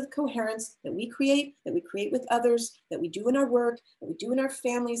 islands of coherence that we create with others, that we do in our work, that we do in our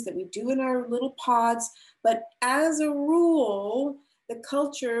families, that we do in our little pods. But as a rule, the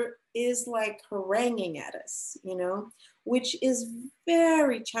culture is like haranguing at us, which is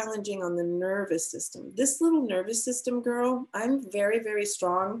very challenging on the nervous system. This little nervous system girl, I'm very, very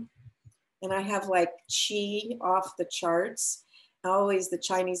strong. And I have like chi off the charts. Always the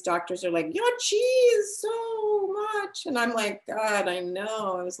Chinese doctors are like, your chi is so much. And I'm like, God, I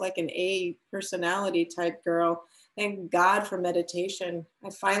know. I was like an A personality type girl. Thank God for meditation.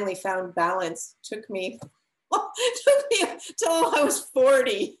 I finally found balance. Took me till I was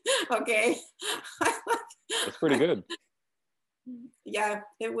 40. Okay. That's pretty good. Yeah,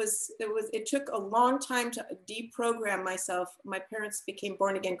 it took a long time to deprogram myself. My parents became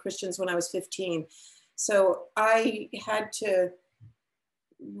born again Christians when I was 15. So I had to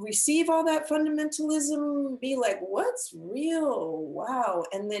receive all that fundamentalism, be like, what's real? Wow.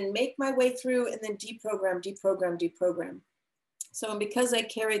 And then make my way through and then deprogram. So because I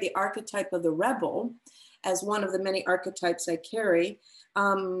carry the archetype of the rebel as one of the many archetypes I carry,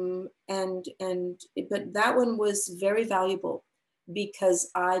 but that one was very valuable because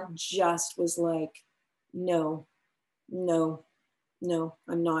I just was like, no, I'm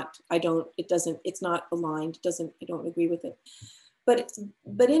not, it's not aligned. I don't agree with it.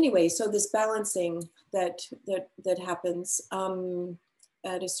 But anyway, so this balancing that happens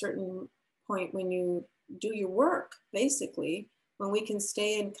at a certain point when you do your work, basically, when we can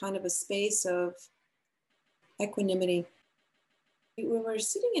stay in kind of a space of equanimity. When we're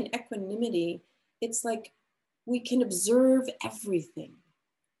sitting in equanimity, it's like we can observe everything,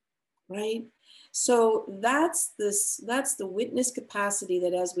 right? So that's the witness capacity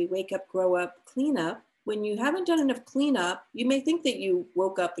that as we wake up, grow up, clean up. When you haven't done enough cleanup, you may think that you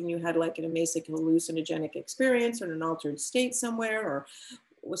woke up and you had like an amazing hallucinogenic experience or an altered state somewhere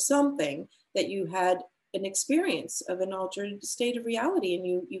or something, that you had an experience of an altered state of reality, and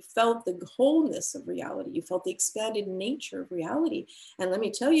you felt the wholeness of reality. You felt the expanded nature of reality. And let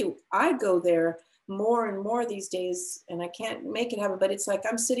me tell you, I go there more and more these days, and I can't make it happen, but it's like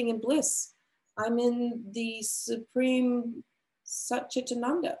I'm sitting in bliss. I'm in the supreme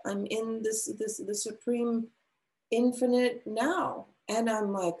Satchitananda. I'm in the supreme infinite now. And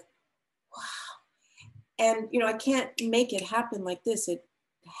I'm like, wow. And, I can't make it happen like this. It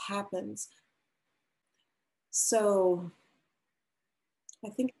happens. So I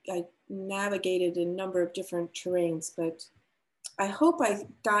think I navigated a number of different terrains, but I hope I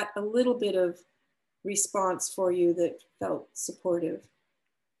got a little bit of response for you that felt supportive.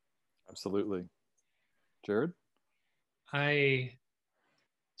 Absolutely. Jared? I'm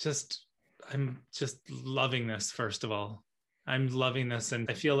just loving this, first of all. I'm loving this.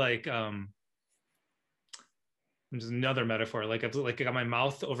 And I feel like just another metaphor, like I got my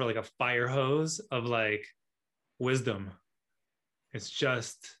mouth over like a fire hose of like wisdom. It's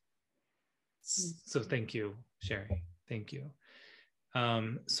just, so thank you, Sheri. Thank you.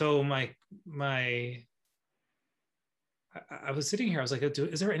 So I was sitting here, I was like,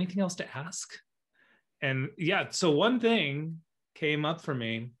 is there anything else to ask? And yeah, so one thing came up for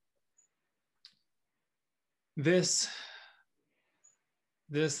me. There's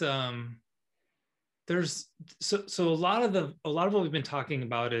so a lot of what we've been talking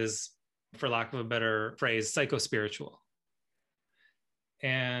about is, for lack of a better phrase, psychospiritual.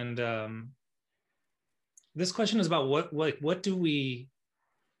 And this question is about what do we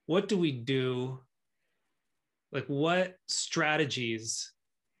do? Like, what strategies,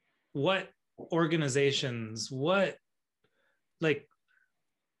 what organizations, like,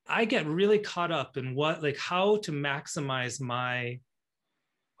 I get really caught up in how to maximize my,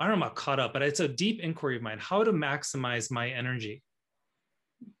 I don't know about caught up, but it's a deep inquiry of mine, how to maximize my energy.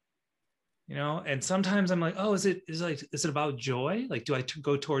 And sometimes I'm like, oh, is it about joy? Like, do I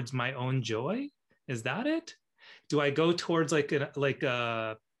go towards my own joy? Is that it? Do I go towards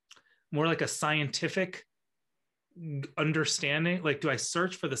more like a scientific understanding? Like, do I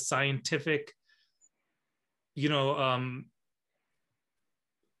search for the scientific,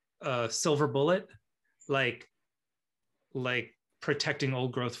 silver bullet, like protecting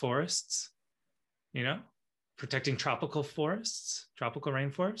old growth forests, protecting tropical forests, tropical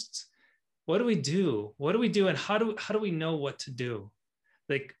rainforests? What do we do? And how do we know what to do?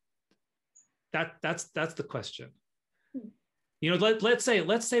 Like, that's the question. Let's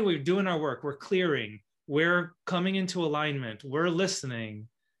say we're doing our work, we're clearing, we're coming into alignment, we're listening.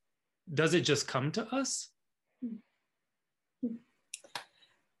 Does it just come to us?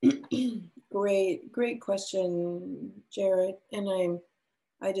 Great question, Jared. And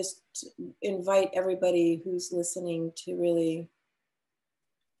I just invite everybody who's listening to really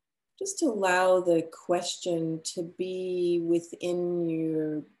just allow the question to be within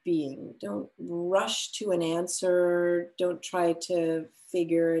your being. Don't rush to an answer. Don't try to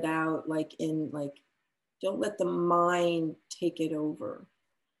figure it out don't let the mind take it over.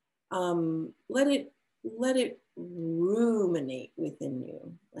 Let it ruminate within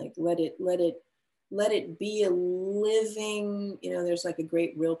you. Like let it be a living, there's like a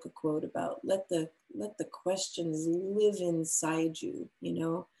great Rilke quote about let the questions live inside you,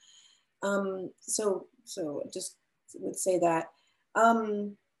 so just would say that.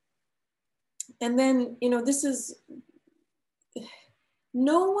 And then, this is,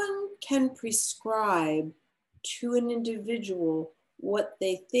 no one can prescribe to an individual what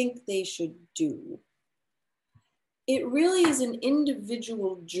they think they should do. It really is an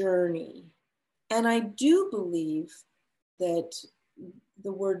individual journey. And I do believe that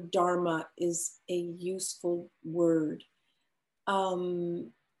the word dharma is a useful word.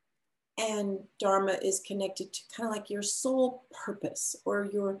 And dharma is connected to kind of like your soul purpose or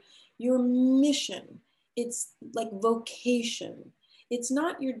your mission. It's like vocation. It's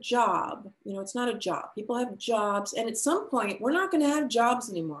not your job. It's not a job. People have jobs. And at some point, we're not going to have jobs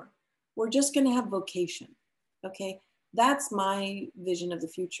anymore. We're just going to have vocation. Okay. That's my vision of the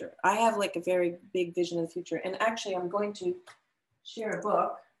future. I have like a very big vision of the future. And actually, I'm going to share a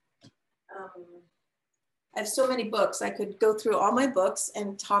book. I have so many books. I could go through all my books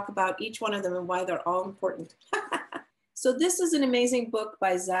and talk about each one of them and why they're all important. So this is an amazing book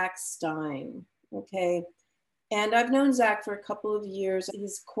by Zach Stein. Okay. And I've known Zach for a couple of years.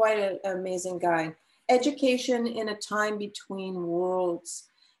 He's quite an amazing guy. Education in a Time Between Worlds,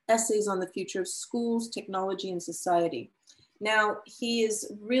 Essays on the Future of Schools, Technology, and Society. Now, he is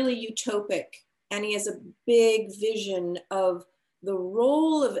really utopic, and he has a big vision of the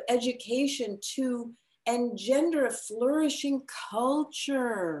role of education to engender a flourishing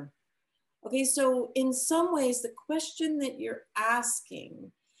culture. Okay, so in some ways, the question that you're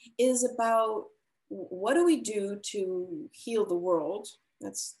asking is about what do we do to heal the world?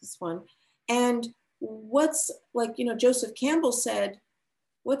 That's this one. And what's, like, Joseph Campbell said,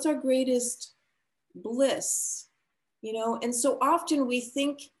 what's our greatest bliss? And so often we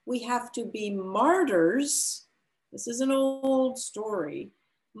think we have to be martyrs. This is an old story.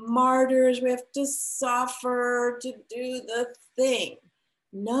 Martyrs, we have to suffer to do the thing.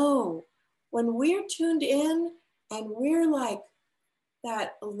 No, when we're tuned in and we're like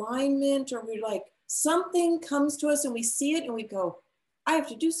that alignment, or we're like, something comes to us and we see it and we go, I have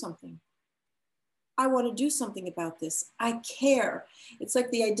to do something. I want to do something about this. I care. It's like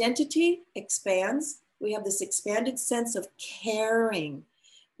the identity expands. We have this expanded sense of caring.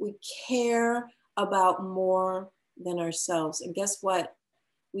 We care about more than ourselves. And guess what?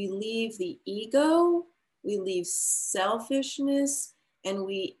 We leave the ego, we leave selfishness, and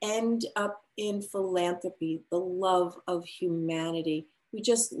we end up in philanthropy, the love of humanity. We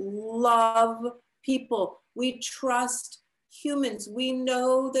just love people. We trust humans. We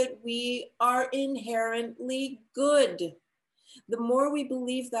know that we are inherently good. The more we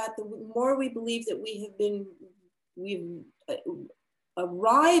believe that, the more we believe that we've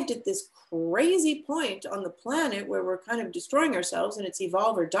arrived at this crazy point on the planet where we're kind of destroying ourselves, and it's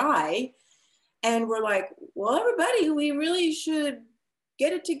evolve or die. And we're like, well, everybody, we really should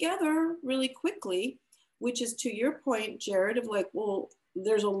get it together really quickly, which is to your point, Jared, of like, well,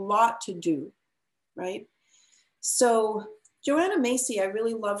 there's a lot to do, right? So Joanna Macy, I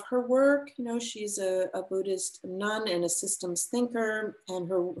really love her work. She's a Buddhist nun and a systems thinker, and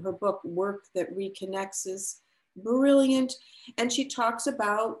her book, Work That Reconnects, is brilliant. And she talks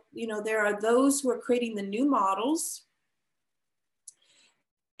about, there are those who are creating the new models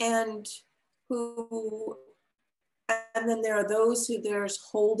and then there are those who there's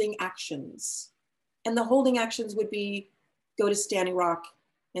holding actions. And the holding actions would be go to Standing Rock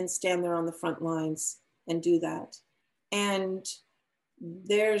and stand there on the front lines and do that. And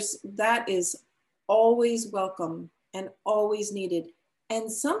that is always welcome and always needed.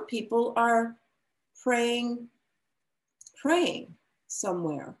 And some people are praying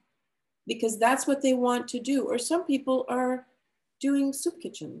somewhere because that's what they want to do. Or some people are doing soup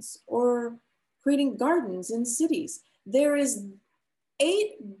kitchens or creating gardens in cities. There is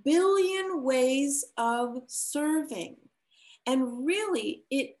 8 billion ways of serving. And really,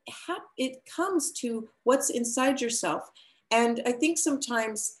 it comes to what's inside yourself. And I think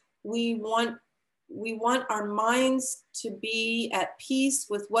sometimes we want our minds to be at peace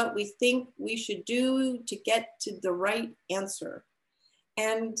with what we think we should do to get to the right answer.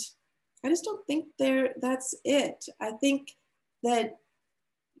 And I just don't think that's it. I think that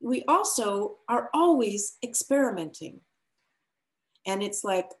we also are always experimenting. And it's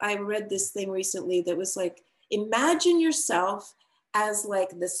like, I read this thing recently that was like, imagine yourself as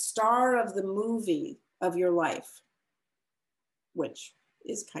like the star of the movie of your life, which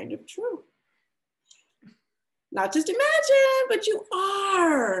is kind of true. Not just imagine, but you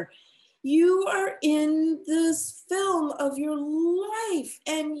are. You are in this film of your life,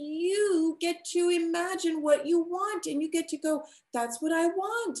 and you get to imagine what you want, and you get to go, that's what I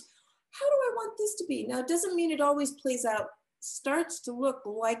want. How do I want this to be? Now, it doesn't mean it always plays out, starts to look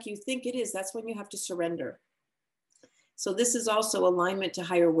like you think it is. That's when you have to surrender. So this is also alignment to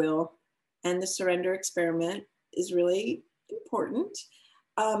higher will, and the surrender experiment is really important.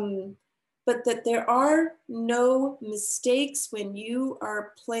 But that there are no mistakes when you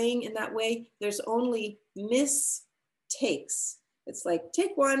are playing in that way. There's only mistakes. It's like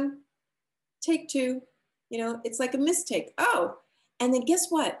take one, take two, you know, it's like a mistake. Oh, and then guess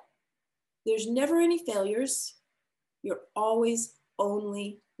what? There's never any failures. You're always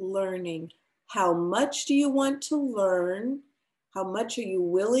only learning. How much do you want to learn? How much are you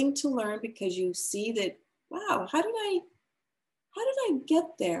willing to learn? Because you see that, wow, how did I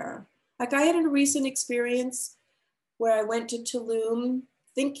get there? Like I had a recent experience where I went to Tulum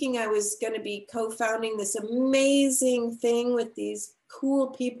thinking I was going to be co-founding this amazing thing with these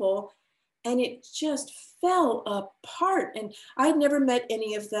cool people, and it just fell apart. And I'd never met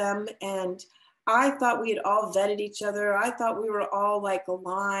any of them, and I thought we had all vetted each other. I thought we were all like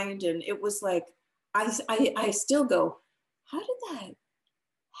aligned, and it was like, I still go, how did that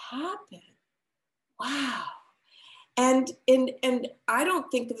happen? Wow. And I don't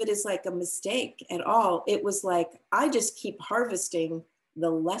think of it as like a mistake at all. It was like, I just keep harvesting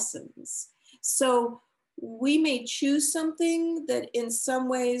the lessons. So we may choose something that in some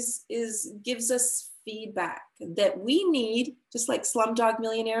ways gives us feedback that we need, just like Slumdog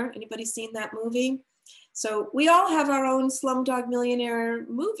Millionaire. Anybody seen that movie? So we all have our own Slumdog Millionaire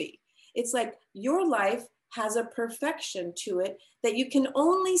movie. It's like your life has a perfection to it that you can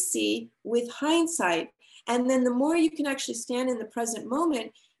only see with hindsight. And then the more you can actually stand in the present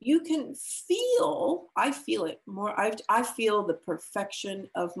moment, you can feel, I feel it more, I feel the perfection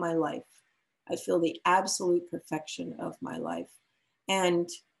of my life. I feel the absolute perfection of my life. And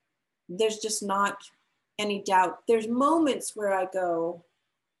there's just not any doubt. There's moments where I go,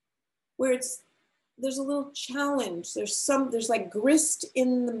 where there's a little challenge. There's like grist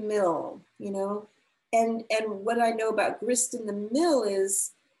in the mill, you know? And what I know about grist in the mill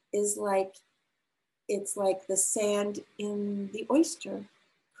is like, it's like the sand in the oyster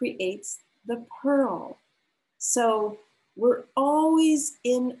creates the pearl. So we're always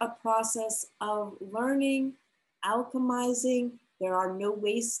in a process of learning, alchemizing. There are no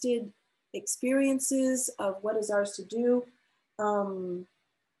wasted experiences of what is ours to do. And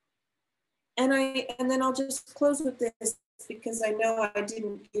then I'll just close with this because I know I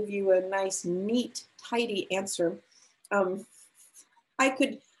didn't give you a nice, neat, tidy answer.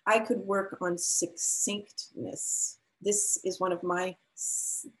 I could work on succinctness. This is one of my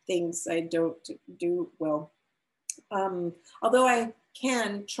things I don't do well. Although I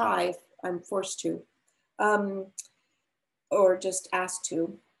can try if I'm forced to, or just asked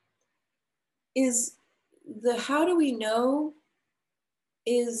to, is the how do we know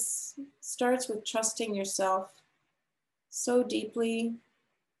starts with trusting yourself so deeply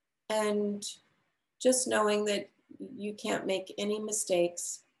and just knowing that you can't make any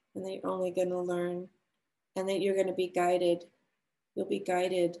mistakes and that you're only going to learn and that you're going to be guided. You'll be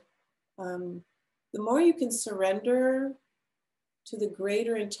guided. The more you can surrender to the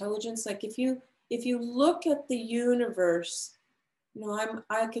greater intelligence, like if you look at the universe, you know,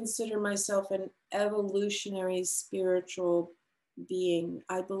 I consider myself an evolutionary spiritual being.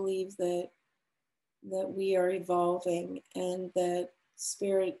 I believe that we are evolving and that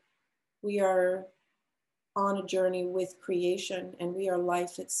spirit, we are on a journey with creation and we are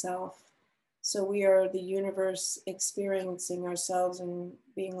life itself. So we are the universe experiencing ourselves and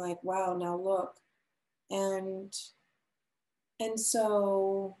being like, wow, now look. And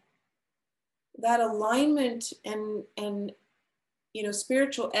so that alignment and you know,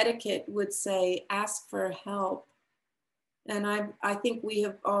 spiritual etiquette would say, ask for help. And I think we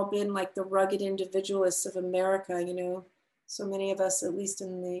have all been like the rugged individualists of America, you know, so many of us, at least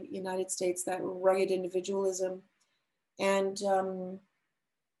in the United States, that rugged individualism. And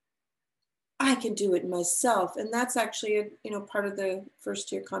I can do it myself. And that's actually, you know, part of the first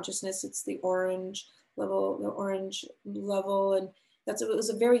tier consciousness. It's the orange level. And it was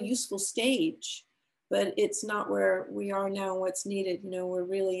a very useful stage, but it's not where we are now, what's needed. You know, we're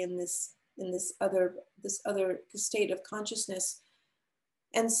really in this other state of consciousness.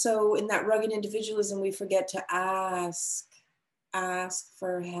 And so in that rugged individualism, we forget to ask. ask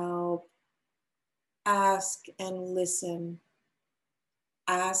for help, ask and listen,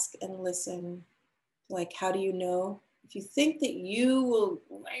 ask and listen. Like, how do you know? If you think that you will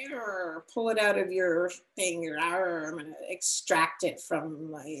pull it out of your thing, I'm going to extract it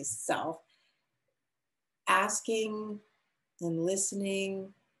from myself. Asking and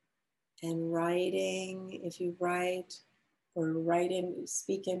listening and writing, if you write, or write in,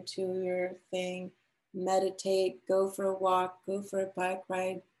 speak into your thing, meditate, go for a walk, go for a bike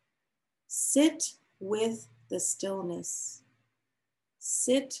ride. Sit with the stillness.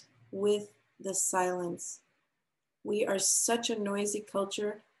 Sit with the silence. We are such a noisy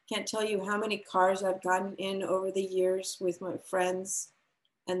culture. Can't tell you how many cars I've gotten in over the years with my friends,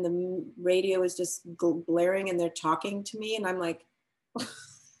 and the radio is just blaring and they're talking to me, and I'm like,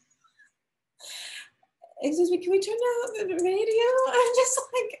 excuse me, can we turn down the radio? I'm just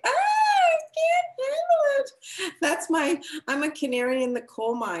like, I can't handle it. I'm a canary in the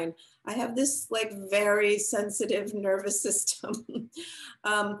coal mine. I have this like very sensitive nervous system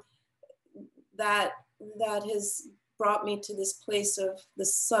that has brought me to this place of the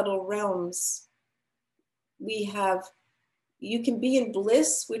subtle realms. You can be in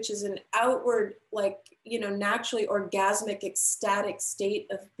bliss, which is an outward, like, naturally orgasmic, ecstatic state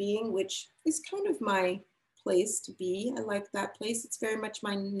of being, which is kind of my place to be. I like that place. It's very much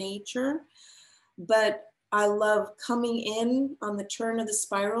my nature. But I love coming in on the turn of the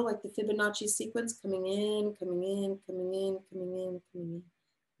spiral, like the Fibonacci sequence, coming in, coming in, coming in, coming in, coming in,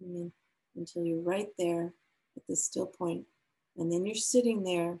 coming in, until you're right there at the still point. And then you're sitting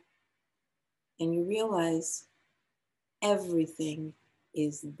there and you realize everything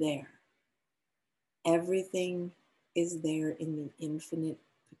is there. Everything is there in the infinite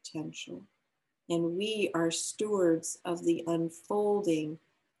potential. And we are stewards of the unfolding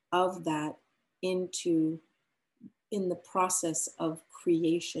of that in the process of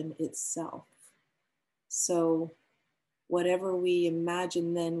creation itself. So whatever we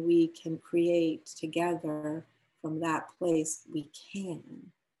imagine, then we can create together from that place. We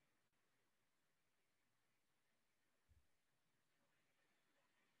can.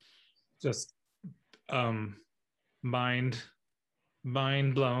 Just mind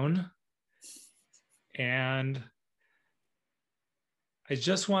blown. And I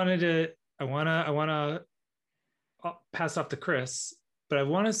want to pass off to Chris, but I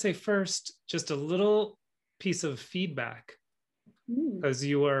want to say first just a little piece of feedback, because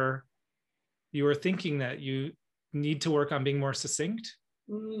you were thinking that you need to work on being more succinct.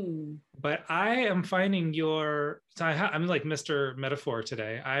 But I am finding I'm like Mr. Metaphor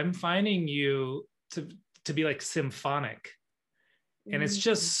today. I'm finding you to be like symphonic, and it's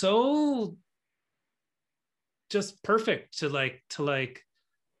just so just perfect to like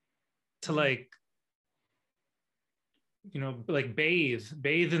like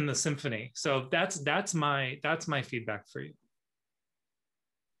bathe in the symphony. So that's my feedback for you.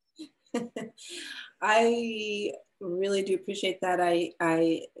 I really do appreciate that.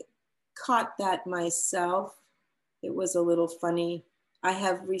 I caught that myself. It was a little funny. I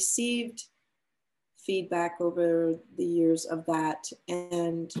have received feedback over the years of that,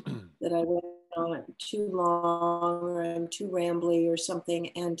 and that I went on too long, or I'm too rambly or something.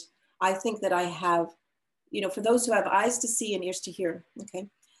 And I think that I have, for those who have eyes to see and ears to hear, okay?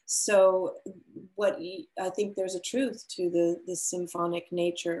 So I think there's a truth to the symphonic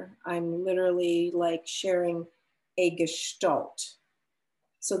nature. I'm literally like sharing a gestalt.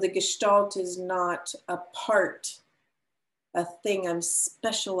 So the gestalt is not a thing I'm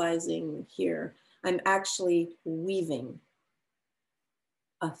specializing here. I'm actually weaving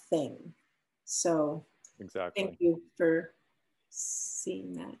a thing. So exactly. Thank you for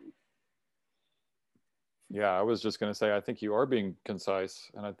seeing that. Yeah, I was just going to say, I think you are being concise,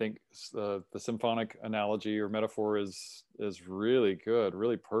 and I think the symphonic analogy or metaphor is really good,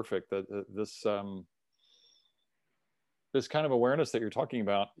 really perfect. That this kind of awareness that you're talking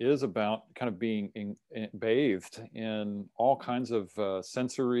about is about kind of being bathed in all kinds of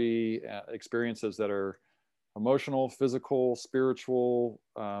sensory experiences that are emotional, physical, spiritual.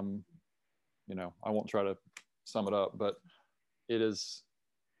 I won't try to sum it up, but it's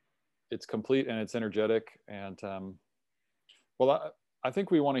complete and it's energetic. And I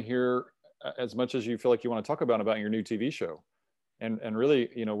think we want to hear as much as you feel like you want to talk about your new TV show, and really,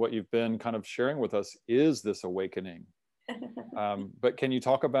 what you've been kind of sharing with us is this awakening. But can you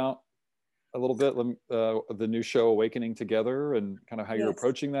talk about a little bit of the new show Awakening Together, and kind of how you're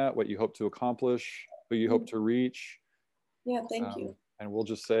approaching that, what you hope to accomplish, who you hope to reach? Yeah, thank you. And we'll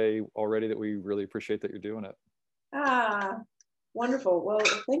just say already that we really appreciate that you're doing it. Wonderful. Well,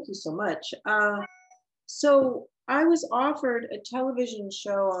 thank you so much. So I was offered a television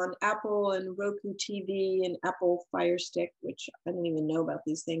show on Apple and Roku TV and Apple Fire Stick, which I didn't even know about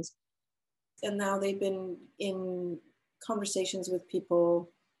these things. And now they've been in conversations with people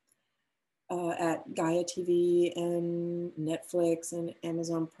at Gaia TV and Netflix and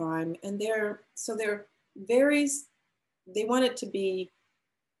Amazon Prime. And they want it to be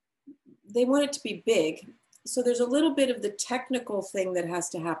big. So there's a little bit of the technical thing that has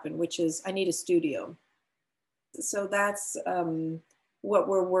to happen, which is I need a studio. So that's what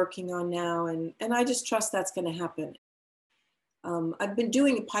we're working on now. And I just trust that's going to happen. I've been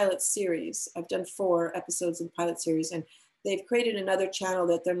doing a pilot series. I've done 4 episodes in the pilot series, and they've created another channel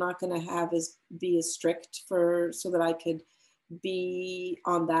that they're not going to be as strict so that I could be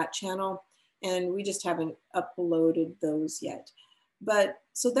on that channel. And we just haven't uploaded those yet. But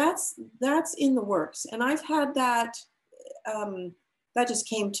so that's in the works. And I've had that, that just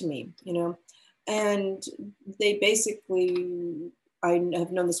came to me, you know, and they basically, I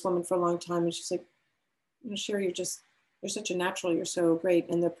have known this woman for a long time, and she's like, Sheri, you're such a natural, you're so great.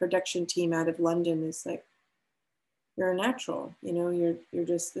 And the production team out of London is like, you're a natural, you know,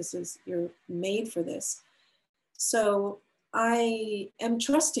 you're made for this. So I am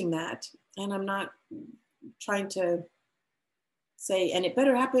trusting that, and I'm not trying to say, and it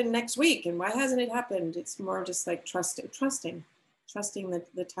better happen next week, and why hasn't it happened? It's more just like trusting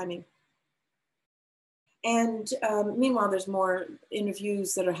the timing. And meanwhile, there's more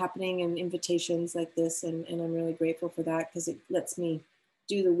interviews that are happening and invitations like this, and I'm really grateful for that because it lets me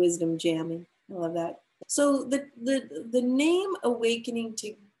do the wisdom jamming. I love that. So the name Awakening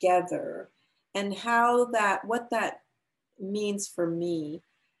Together and what that means for me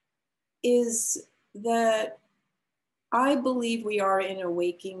is that I believe we are in an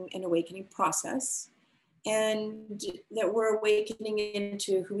awakening process, and that we're awakening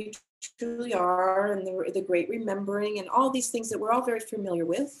into who we truly are, and the great remembering and all these things that we're all very familiar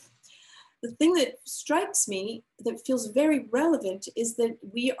with. The thing that strikes me that feels very relevant is that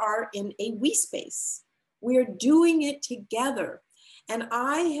we are in a we space. We are doing it together. And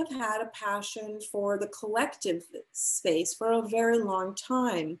I have had a passion for the collective space for a very long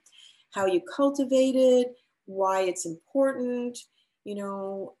time. How you cultivate it, why it's important, you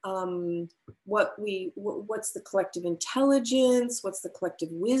know, what's the collective intelligence, what's the collective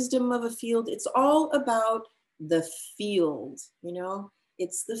wisdom of a field. It's all about the field, you know,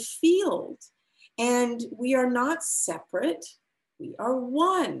 it's the field. And we are not separate, we are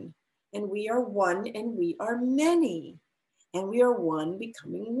one, and we are one, and we are many, and we are one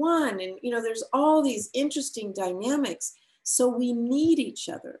becoming one. And, you know, there's all these interesting dynamics. So we need each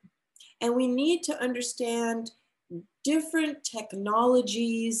other, and we need to understand different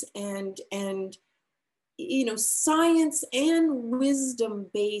technologies and you know, science and wisdom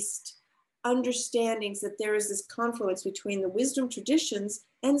based understandings, that there is this confluence between the wisdom traditions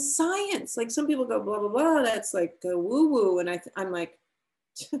and science. Like some people go blah blah blah, that's like woo woo, and I'm like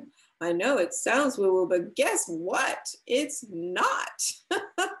I know it sounds woo woo, but guess what, it's not.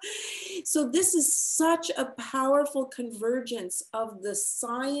 So this is such a powerful convergence of the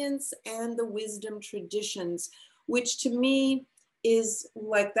science and the wisdom traditions, which to me is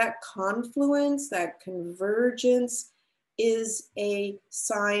like that confluence, that convergence is a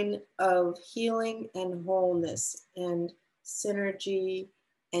sign of healing and wholeness and synergy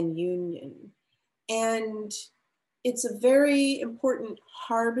and union. And it's a very important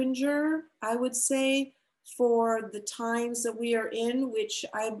harbinger, I would say, for the times that we are in, which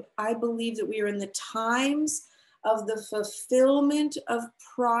I believe that we are in the times of the fulfillment of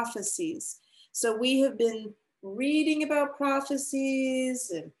prophecies. So we have been reading about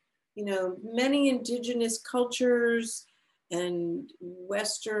prophecies, and, you know, many indigenous cultures and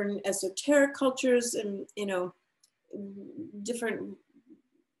Western esoteric cultures, and, you know, different,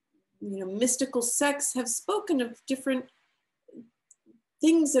 you know, mystical sects have spoken of different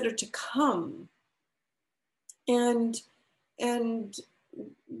things that are to come. And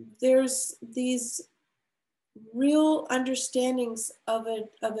there's these real understandings of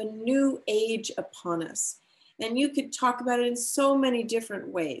a new age upon us. And you could talk about it in so many different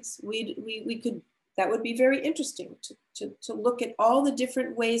ways. We could, that would be very interesting to look at all the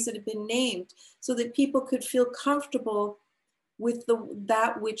different ways that have been named, so that people could feel comfortable with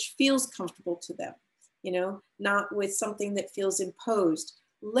that which feels comfortable to them, you know, not with something that feels imposed.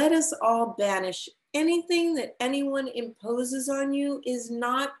 Let us all banish anything that anyone imposes on you. Is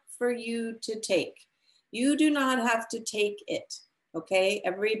not for you to take. You do not have to take it, okay?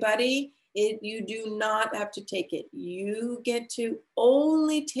 Everybody, you do not have to take it. You get to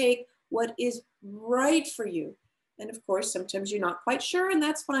only take what is right for you. And of course, sometimes you're not quite sure, and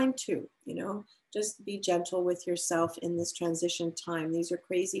that's fine too. You know, just be gentle with yourself in this transition time. These are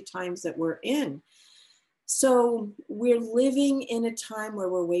crazy times that we're in. So we're living in a time where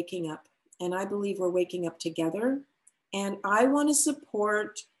we're waking up, and I believe we're waking up together. And I want to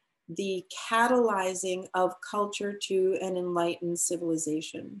support the catalyzing of culture to an enlightened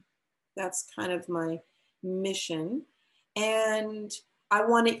civilization. That's kind of my mission. And I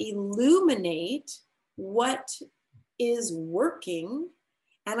want to illuminate what is working,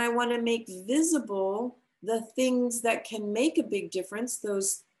 and I want to make visible the things that can make a big difference,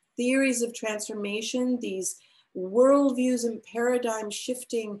 those theories of transformation, these worldviews and paradigm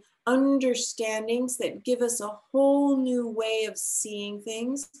shifting understandings that give us a whole new way of seeing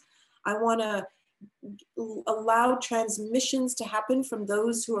things. I want to allow transmissions to happen from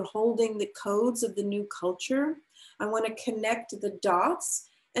those who are holding the codes of the new culture. I want to connect the dots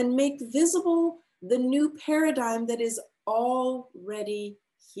and make visible the new paradigm that is already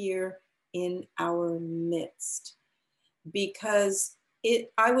here in our midst. Because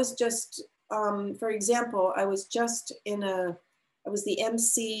I was just, for example, I was the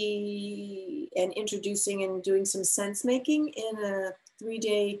MC and introducing and doing some sense making in a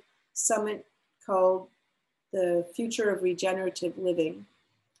 3-day summit called The Future of Regenerative Living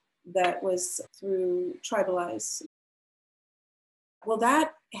that was through Tribalize. Well,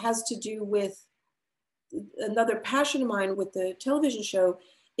 that has to do with another passion of mine with the television show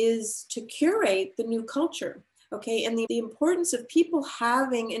is to curate the new culture. Okay, and the importance of people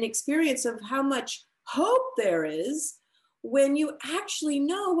having an experience of how much hope there is when you actually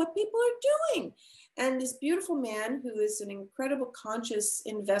know what people are doing. And this beautiful man who is an incredible conscious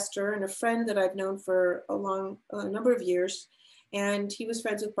investor and a friend that I've known for a number of years, and he was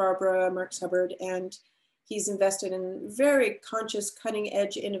friends with Barbara Marx Hubbard, and he's invested in very conscious, cutting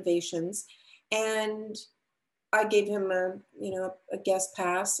edge innovations. And I gave him a guest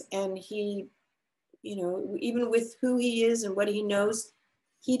pass, and he, even with who he is and what he knows,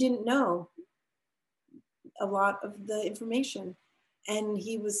 he didn't know a lot of the information. And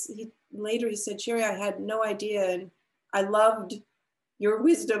later he said, Sheri, I had no idea. And I loved your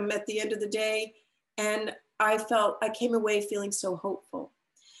wisdom at the end of the day. And I came away feeling so hopeful.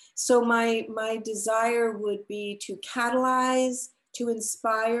 So my desire would be to catalyze, to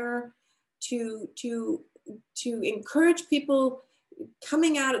inspire, to encourage people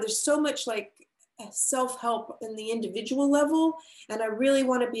coming out of, there's so much like self-help in the individual level. And I really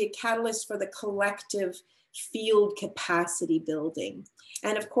want to be a catalyst for the collective field capacity building.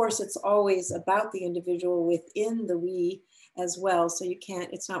 And of course, it's always about the individual within the we as well. So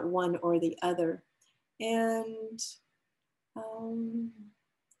it's not one or the other. And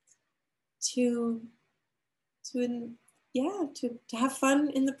to have fun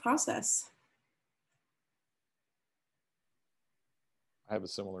in the process. I have a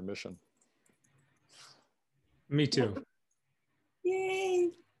similar mission. Me too.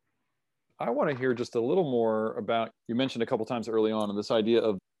 Yay. I want to hear just a little more about, you mentioned a couple times early on, this idea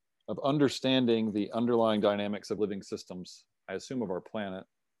of understanding the underlying dynamics of living systems, I assume of our planet,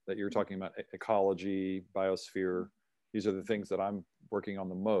 that you're talking about ecology, biosphere. These are the things that I'm working on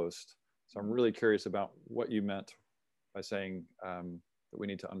the most. So I'm really curious about what you meant by saying that we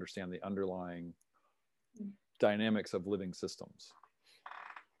need to understand the underlying dynamics of living systems.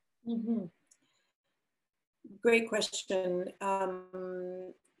 Mm-hmm. Great question.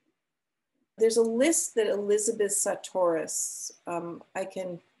 There's a list that Elizabeth Sartoris, I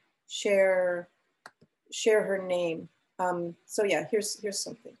can share her name. So yeah, here's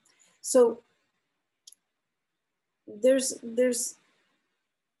something. So there's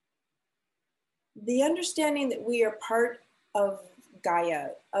the understanding that we are part of Gaia,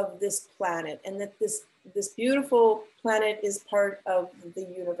 of this planet, and that this beautiful planet is part of the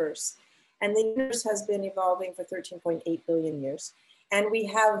universe. And the universe has been evolving for 13.8 billion years. And we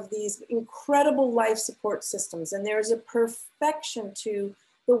have these incredible life support systems. And there's a perfection to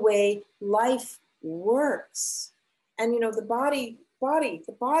the way life works. And the body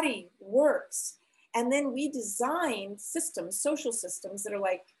works. And then we design systems, social systems that are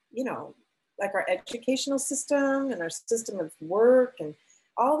like our educational system and our system of work, and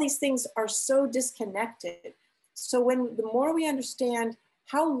all these things are so disconnected. So the more we understand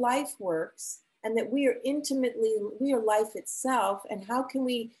how life works, and that we are life itself, and how can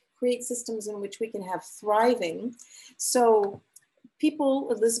we create systems in which we can have thriving. So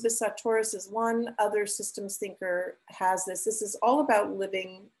Elizabeth Sartoris is one, other systems thinker has this. This is all about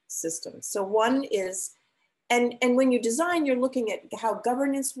living systems. So one is, and when you design, you're looking at how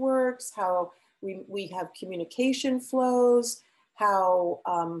governance works, how we have communication flows, how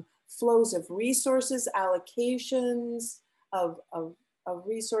flows of resources, allocations of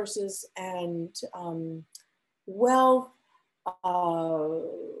resources and wealth.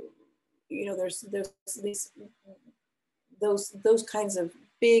 You know, there's these those kinds of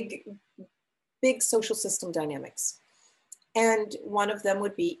big social system dynamics. And one of them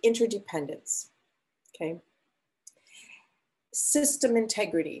would be interdependence, okay? System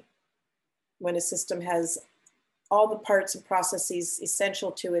integrity, when a system has all the parts and processes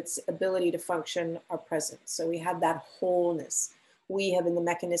essential to its ability to function are present. So we have that wholeness. We have, in the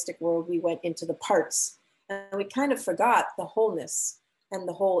mechanistic world, we went into the parts and we kind of forgot the wholeness and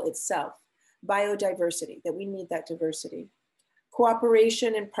the whole itself. Biodiversity, that we need that diversity.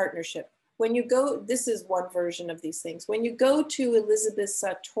 Cooperation and partnership. When you go, this is one version of these things. When you go to Elizabeth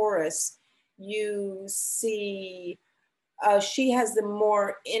Sartoris, you see she has them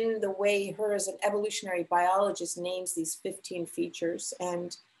more in the way her as an evolutionary biologist names these 15 features.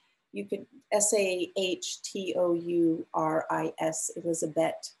 And you could Sahtoris,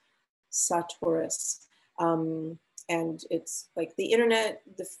 Elizabeth Sartoris. And it's like the internet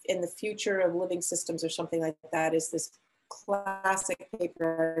and the future of living systems or something like that is this classic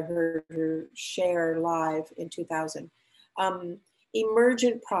paper I heard her share live in 2000.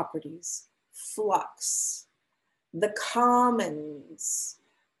 Emergent properties, flux, the commons,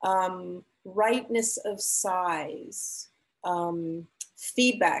 rightness of size,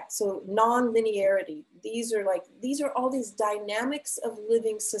 feedback, so non-linearity. These are all these dynamics of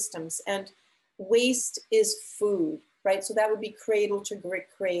living systems, and waste is food, right? So that would be cradle to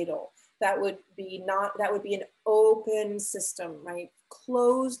cradle. That would be an open system, right?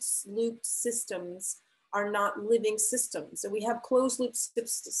 Closed loop systems are not living systems. So we have closed loop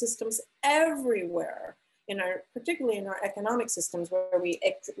systems everywhere particularly in our economic systems, where we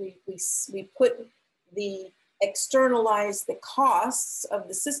externalize the costs of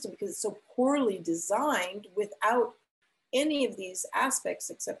the system because it's so poorly designed without any of these aspects,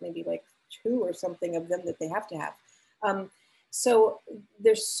 except maybe like 2 or something of them that they have to have. So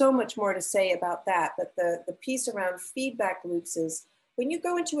there's so much more to say about that, but the piece around feedback loops is when you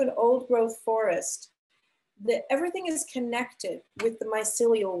go into an old growth forest, everything is connected with the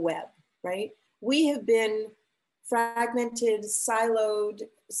mycelial web, right? We have been fragmented, siloed,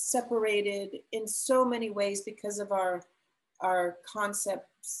 separated in so many ways because of our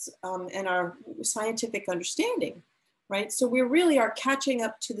concepts and our scientific understanding, right? So we really are catching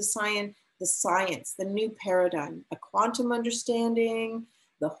up to the science, the new paradigm, a quantum understanding,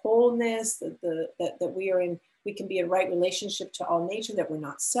 the wholeness, that we are in, we can be in right relationship to all nature, that we're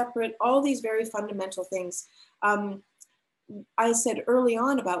not separate, all these very fundamental things. I said early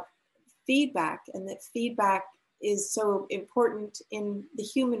on about feedback, and that feedback is so important in the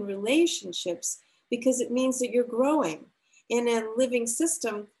human relationships because it means that you're growing. In a living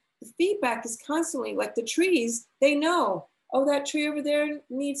system, the feedback is constantly, like the trees, they know, oh, that tree over there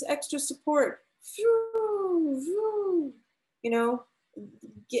needs extra support. You know,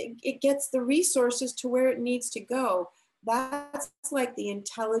 it gets the resources to where it needs to go. That's like the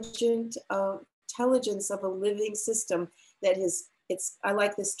intelligence of a living system that is, I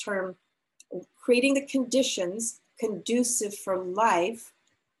like this term, creating the conditions conducive for life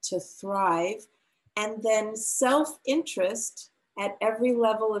to thrive, and then self-interest at every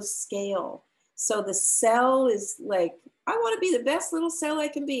level of scale. So the cell is like, I want to be the best little cell I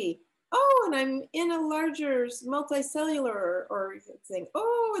can be. Oh, and I'm in a larger multicellular or thing.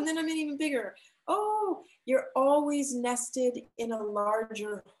 Oh, and then I'm in even bigger. Oh, you're always nested in a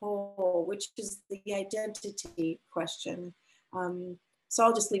larger whole, which is the identity question. So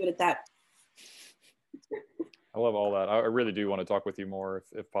I'll just leave it at that. I love all that. I really do want to talk with you more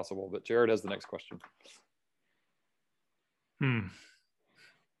if possible, but Jared has the next question. I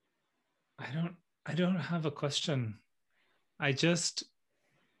don't have a question. I just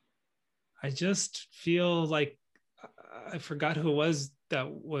feel like I forgot who it was that.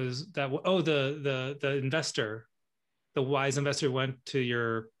 Oh, the investor, the wise investor went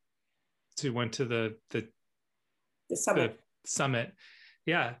to the summit.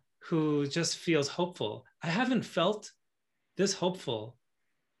 Yeah, who just feels hopeful. I haven't felt this hopeful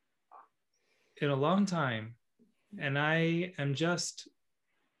in a long time, and I am just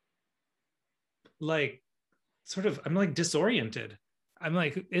like I'm like disoriented. I'm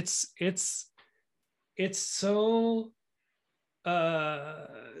like, it's so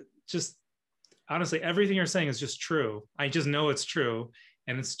just honestly, everything you're saying is just true. I just know it's true,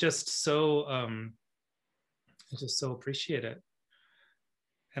 and it's just so I just so appreciate it.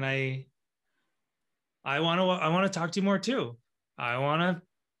 And I want to talk to you more too. I want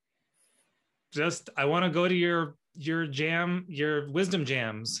to go to your wisdom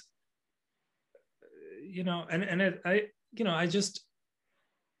jams I just,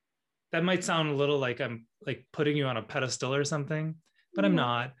 that might sound a little like I'm like putting you on a pedestal or something, but I'm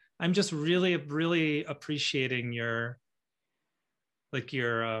not. I'm just really, really appreciating your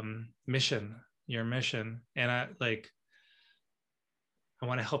mission, and I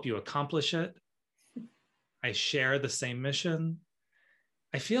want to help you accomplish it. I share the same mission.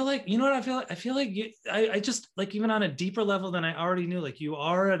 I feel like, you know what I feel like? I feel like I just like, even on a deeper level than I already knew, like you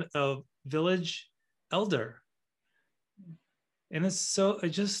are a village elder. And it's so,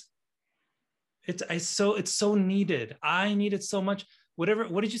 it's so needed. I need it so much. What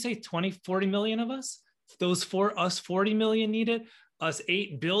did you say? 20, 40 million of us? Those us 40 million need it. Us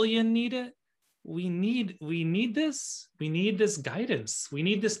 8 billion need it. We need this. We need this guidance. We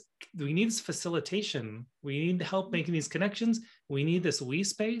need this facilitation. We need help making these connections. We need this we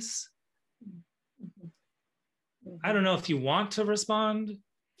space. I don't know if you want to respond.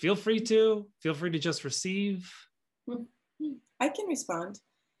 Feel free to just receive. I can respond.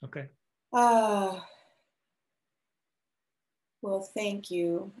 Okay. Well, thank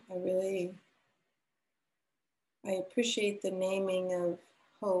you. I appreciate the naming of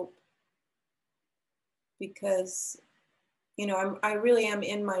hope, because, I really am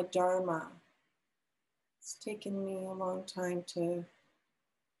in my Dharma. It's taken me a long time to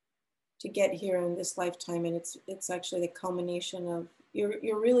get here in this lifetime, and it's actually the culmination of,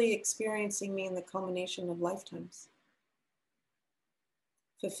 you're really experiencing me in the culmination of lifetimes,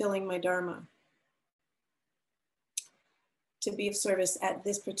 fulfilling my Dharma, to be of service at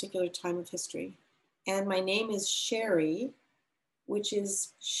this particular time of history. And my name is Sheri, which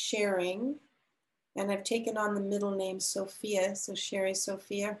is sharing. And I've taken on the middle name Sophia. So Sheri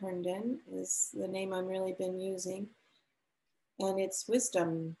Sophia Herndon is the name I've really been using. And it's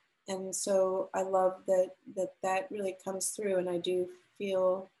wisdom. And so I love that really comes through. And I do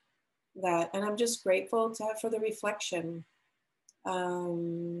feel that. And I'm just grateful for the reflection,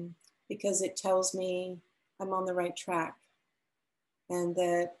 because it tells me I'm on the right track, and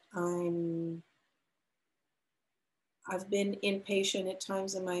that I've been impatient at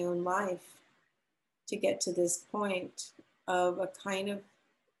times in my own life to get to this point of a kind of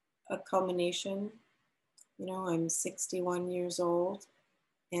a culmination. I'm 61 years old,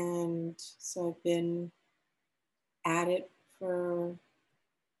 and so I've been at it for,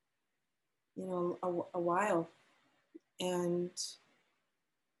 a while. And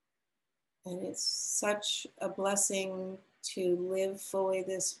it's such a blessing to live fully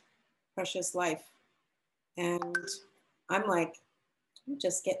this precious life. And I'm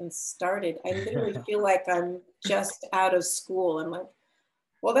just getting started. I literally feel like I'm just out of school. I'm like,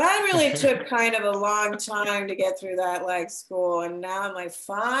 well, that really took kind of a long time to get through that, school. And now I'm like,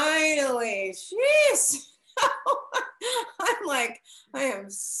 finally, jeez. I'm like, I am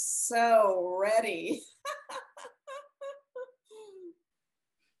so ready.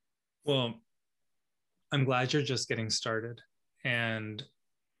 Well, I'm glad you're just getting started. And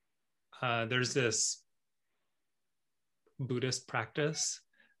there's this Buddhist practice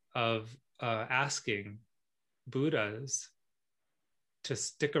of asking Buddhas to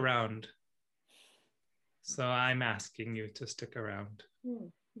stick around. So I'm asking you to stick around.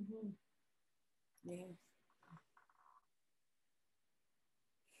 Mm-hmm. Yeah.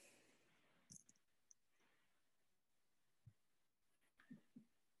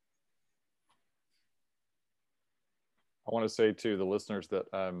 I want to say to the listeners that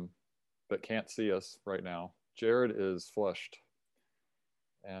that can't see us right now, Jared is flushed.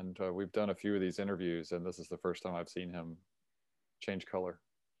 And we've done a few of these interviews, and this is the first time I've seen him change color.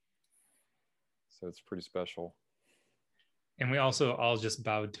 So it's pretty special. And we also all just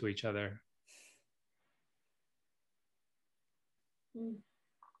bowed to each other.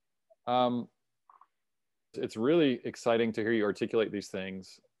 It's really exciting to hear you articulate these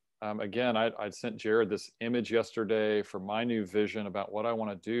things. Again, I'd sent Jared this image yesterday for my new vision about what I want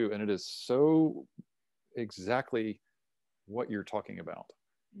to do, and it is so exactly what you're talking about.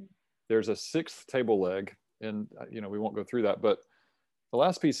 There's a sixth table leg, and we won't go through that, but the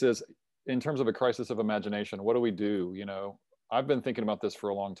last piece is, in terms of a crisis of imagination, what do we do? I've been thinking about this for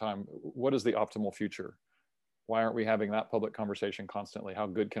a long time. What is the optimal future? Why aren't we having that public conversation constantly? How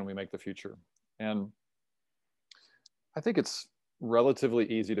good can we make the future? And I think it's relatively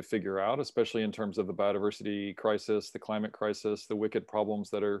easy to figure out, especially in terms of the biodiversity crisis, the climate crisis, the wicked problems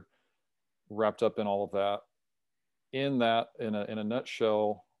that are wrapped up in all of that. In a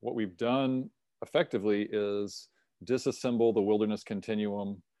nutshell, what we've done effectively is disassemble the wilderness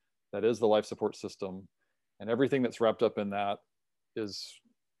continuum that is the life support system, and everything that's wrapped up in that is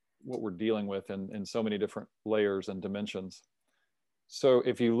what we're dealing with in so many different layers and dimensions. So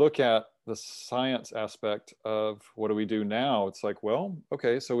if you look at the science aspect of what do we do now, it's like, well,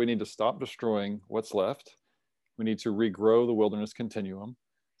 okay, so we need to stop destroying what's left. We need to regrow the wilderness continuum.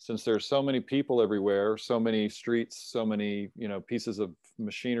 Since there's so many people everywhere, so many streets, so many, you know, pieces of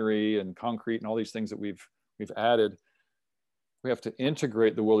machinery and concrete and all these things that we've added, we have to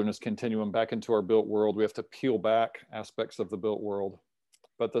integrate the wilderness continuum back into our built world. We have to peel back aspects of the built world.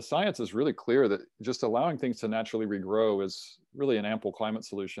 But the science is really clear that just allowing things to naturally regrow is really an ample climate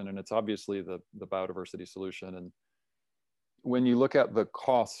solution. And it's obviously the biodiversity solution. And when you look at the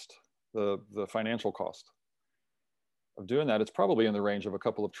cost, the financial cost of doing that, it's probably in the range of a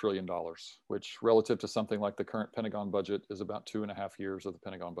couple of $2 trillion, which relative to something like the current Pentagon budget is about 2.5 years of the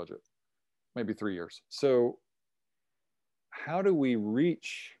Pentagon budget, maybe 3 years. So how do we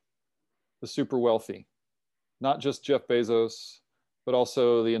reach the super wealthy? Not just Jeff Bezos, but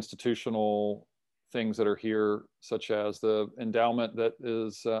also the institutional things that are here, such as the endowment that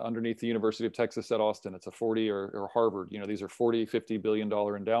is underneath the University of Texas at Austin. It's a 40, or Harvard. You know, these are 40, $50 billion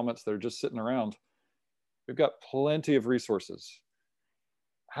endowments that are just sitting around. We've got plenty of resources.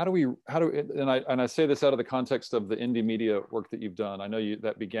 And I say this out of the context of the indie media work that you've done. I know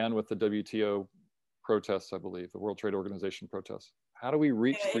that began with the WTO protests, I believe, the World Trade Organization protests. How do we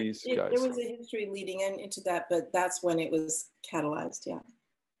reach these guys? There was a history leading into that, but that's when it was catalyzed, yeah.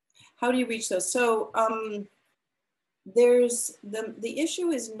 How do you reach those? So there's the issue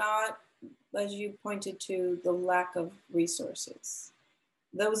is not, as you pointed to, the lack of resources.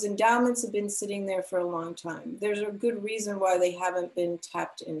 Those endowments have been sitting there for a long time. There's a good reason why they haven't been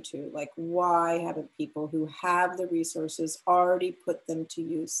tapped into. Like, why haven't people who have the resources already put them to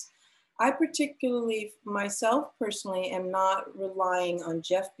use? I particularly, myself personally, am not relying on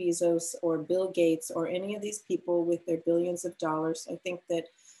Jeff Bezos or Bill Gates or any of these people with their billions of dollars. I think that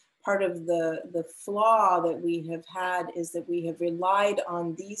part of the flaw that we have had is that we have relied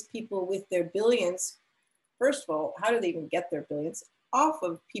on these people with their billions. First of all, how do they even get their billions? Off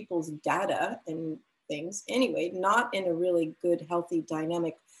of people's data and things. Anyway, not in a really good, healthy,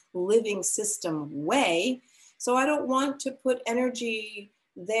 dynamic living system way. So I don't want to put energy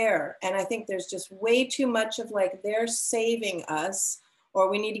there. And I think there's just way too much of like, they're saving us, or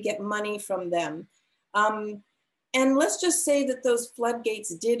we need to get money from them. And let's just say that those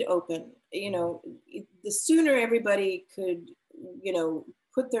floodgates did open. You know, the sooner everybody could, you know,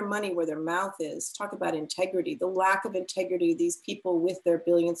 put their money where their mouth is, talk about integrity, the lack of integrity, these people with their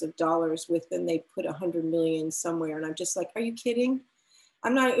billions of dollars with, and they put 100 million somewhere. And I'm just like, are you kidding?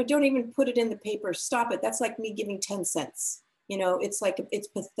 Don't even put it in the paper, stop it. That's like me giving 10 cents. You know, it's like, it's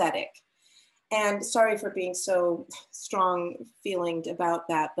pathetic. And sorry for being so strong feelinged about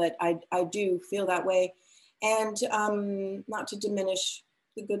that, but I do feel that way. And not to diminish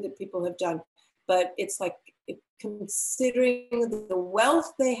the good that people have done, but it's like, considering the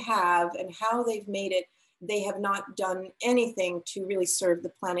wealth they have and how they've made it, they have not done anything to really serve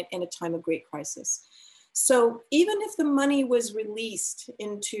the planet in a time of great crisis. So even if the money was released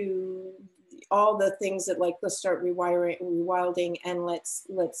into all the things that, like, let's start rewilding, and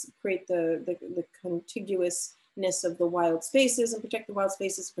let's create the contiguousness of the wild spaces and protect the wild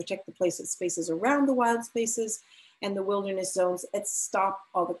spaces, protect the spaces around the wild spaces and the wilderness zones, and stop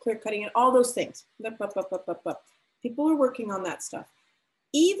all the clear cutting and all those things. People are working on that stuff.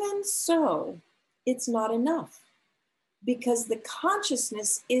 Even so, it's not enough because the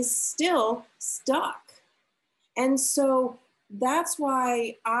consciousness is still stuck. And so that's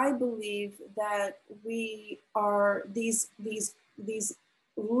why I believe that we are these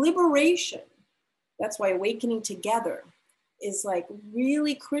liberation. That's why awakening together is like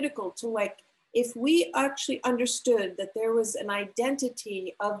really critical to, like, if we actually understood that there was an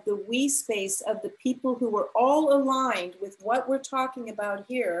identity of the we space of the people who were all aligned with what we're talking about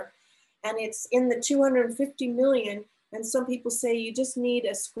here, and it's in the 250 million, and some people say you just need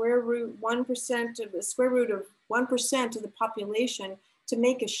a square root 1% of the square root of 1% of the population to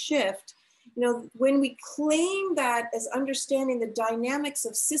make a shift. You know, when we claim that as understanding the dynamics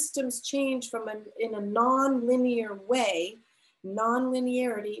of systems change in a non-linear way,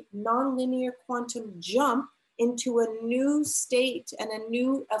 non-linearity, non-linear quantum jump into a new state and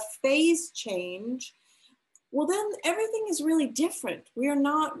a phase change, well, then everything is really different. We are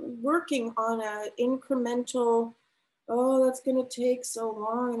not working on an incremental, oh, that's going to take so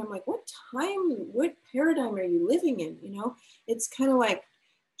long. And I'm like, what paradigm are you living in? You know, it's kind of like,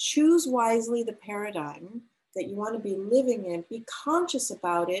 choose wisely the paradigm that you want to be living in, be conscious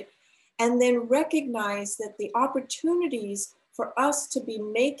about it, and then recognize that the opportunities for us to be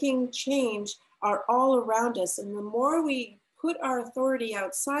making change are all around us. And the more we put our authority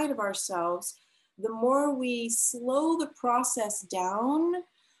outside of ourselves, the more we slow the process down.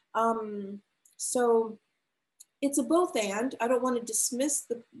 So it's a both and. I don't want to dismiss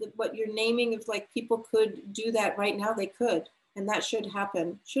what you're naming of like people could do that right now. They could, and that should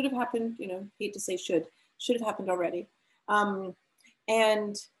happen. Should have happened, hate to say should have happened already.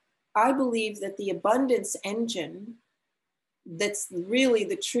 And I believe that the abundance engine, that's really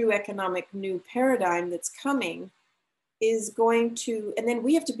the true economic new paradigm that's coming, is going to, and then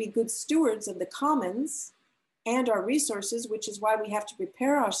we have to be good stewards of the commons and our resources, which is why we have to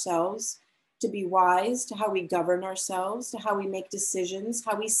prepare ourselves to be wise to how we govern ourselves, to how we make decisions,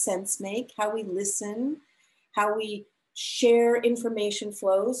 how we sense make, how we listen, how we share information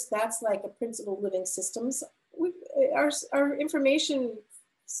flows. That's like a principle of living systems. Our information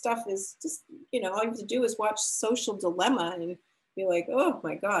stuff is just, all you have to do is watch Social Dilemma and be like, oh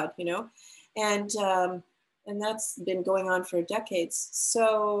my God, and that's been going on for decades.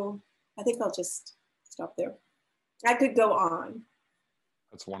 So I think I'll just stop there. I could go on.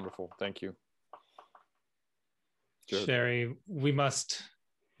 That's wonderful. Thank you. Jared. Sheri, we must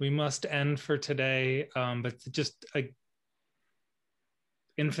end for today, but just a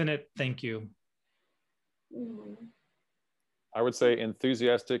infinite thank you. Mm-hmm. I would say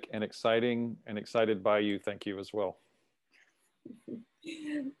enthusiastic and exciting and excited by you. Thank you as well.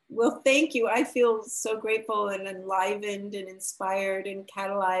 Well, thank you. I feel so grateful and enlivened and inspired and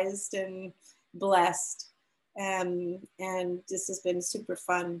catalyzed and blessed. And this has been super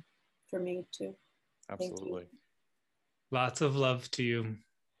fun for me too. Absolutely. Lots of love to you.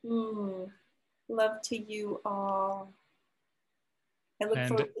 Love to you all. I look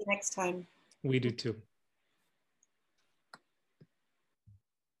forward to next time. We do too.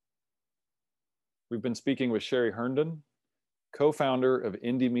 We've been speaking with Sheri Herndon, co-founder of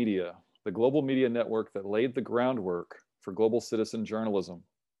Indie Media, the global media network that laid the groundwork for global citizen journalism.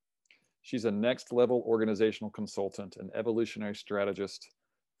 She's a next-level organizational consultant and evolutionary strategist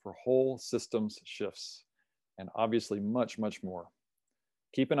for whole systems shifts, and obviously much, much more.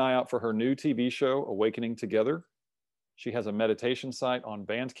 Keep an eye out for her new TV show, Awakening Together. She has a meditation site on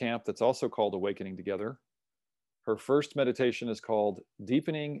Bandcamp that's also called Awakening Together. Her first meditation is called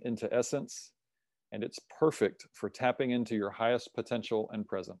Deepening into Essence, and it's perfect for tapping into your highest potential and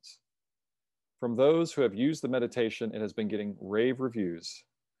presence. From those who have used the meditation, it has been getting rave reviews.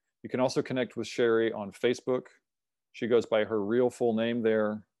 You can also connect with Sheri on Facebook. She goes by her real full name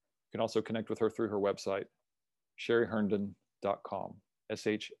there. You can also connect with her through her website, sheriherndon.com,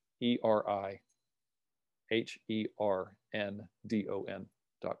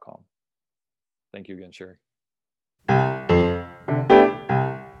 SHERIHERNDON.com. Thank you again, Sheri.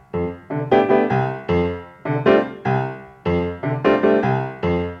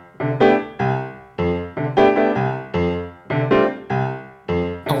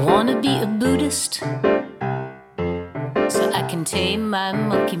 So I can tame my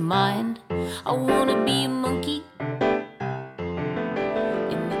monkey mind. I wanna be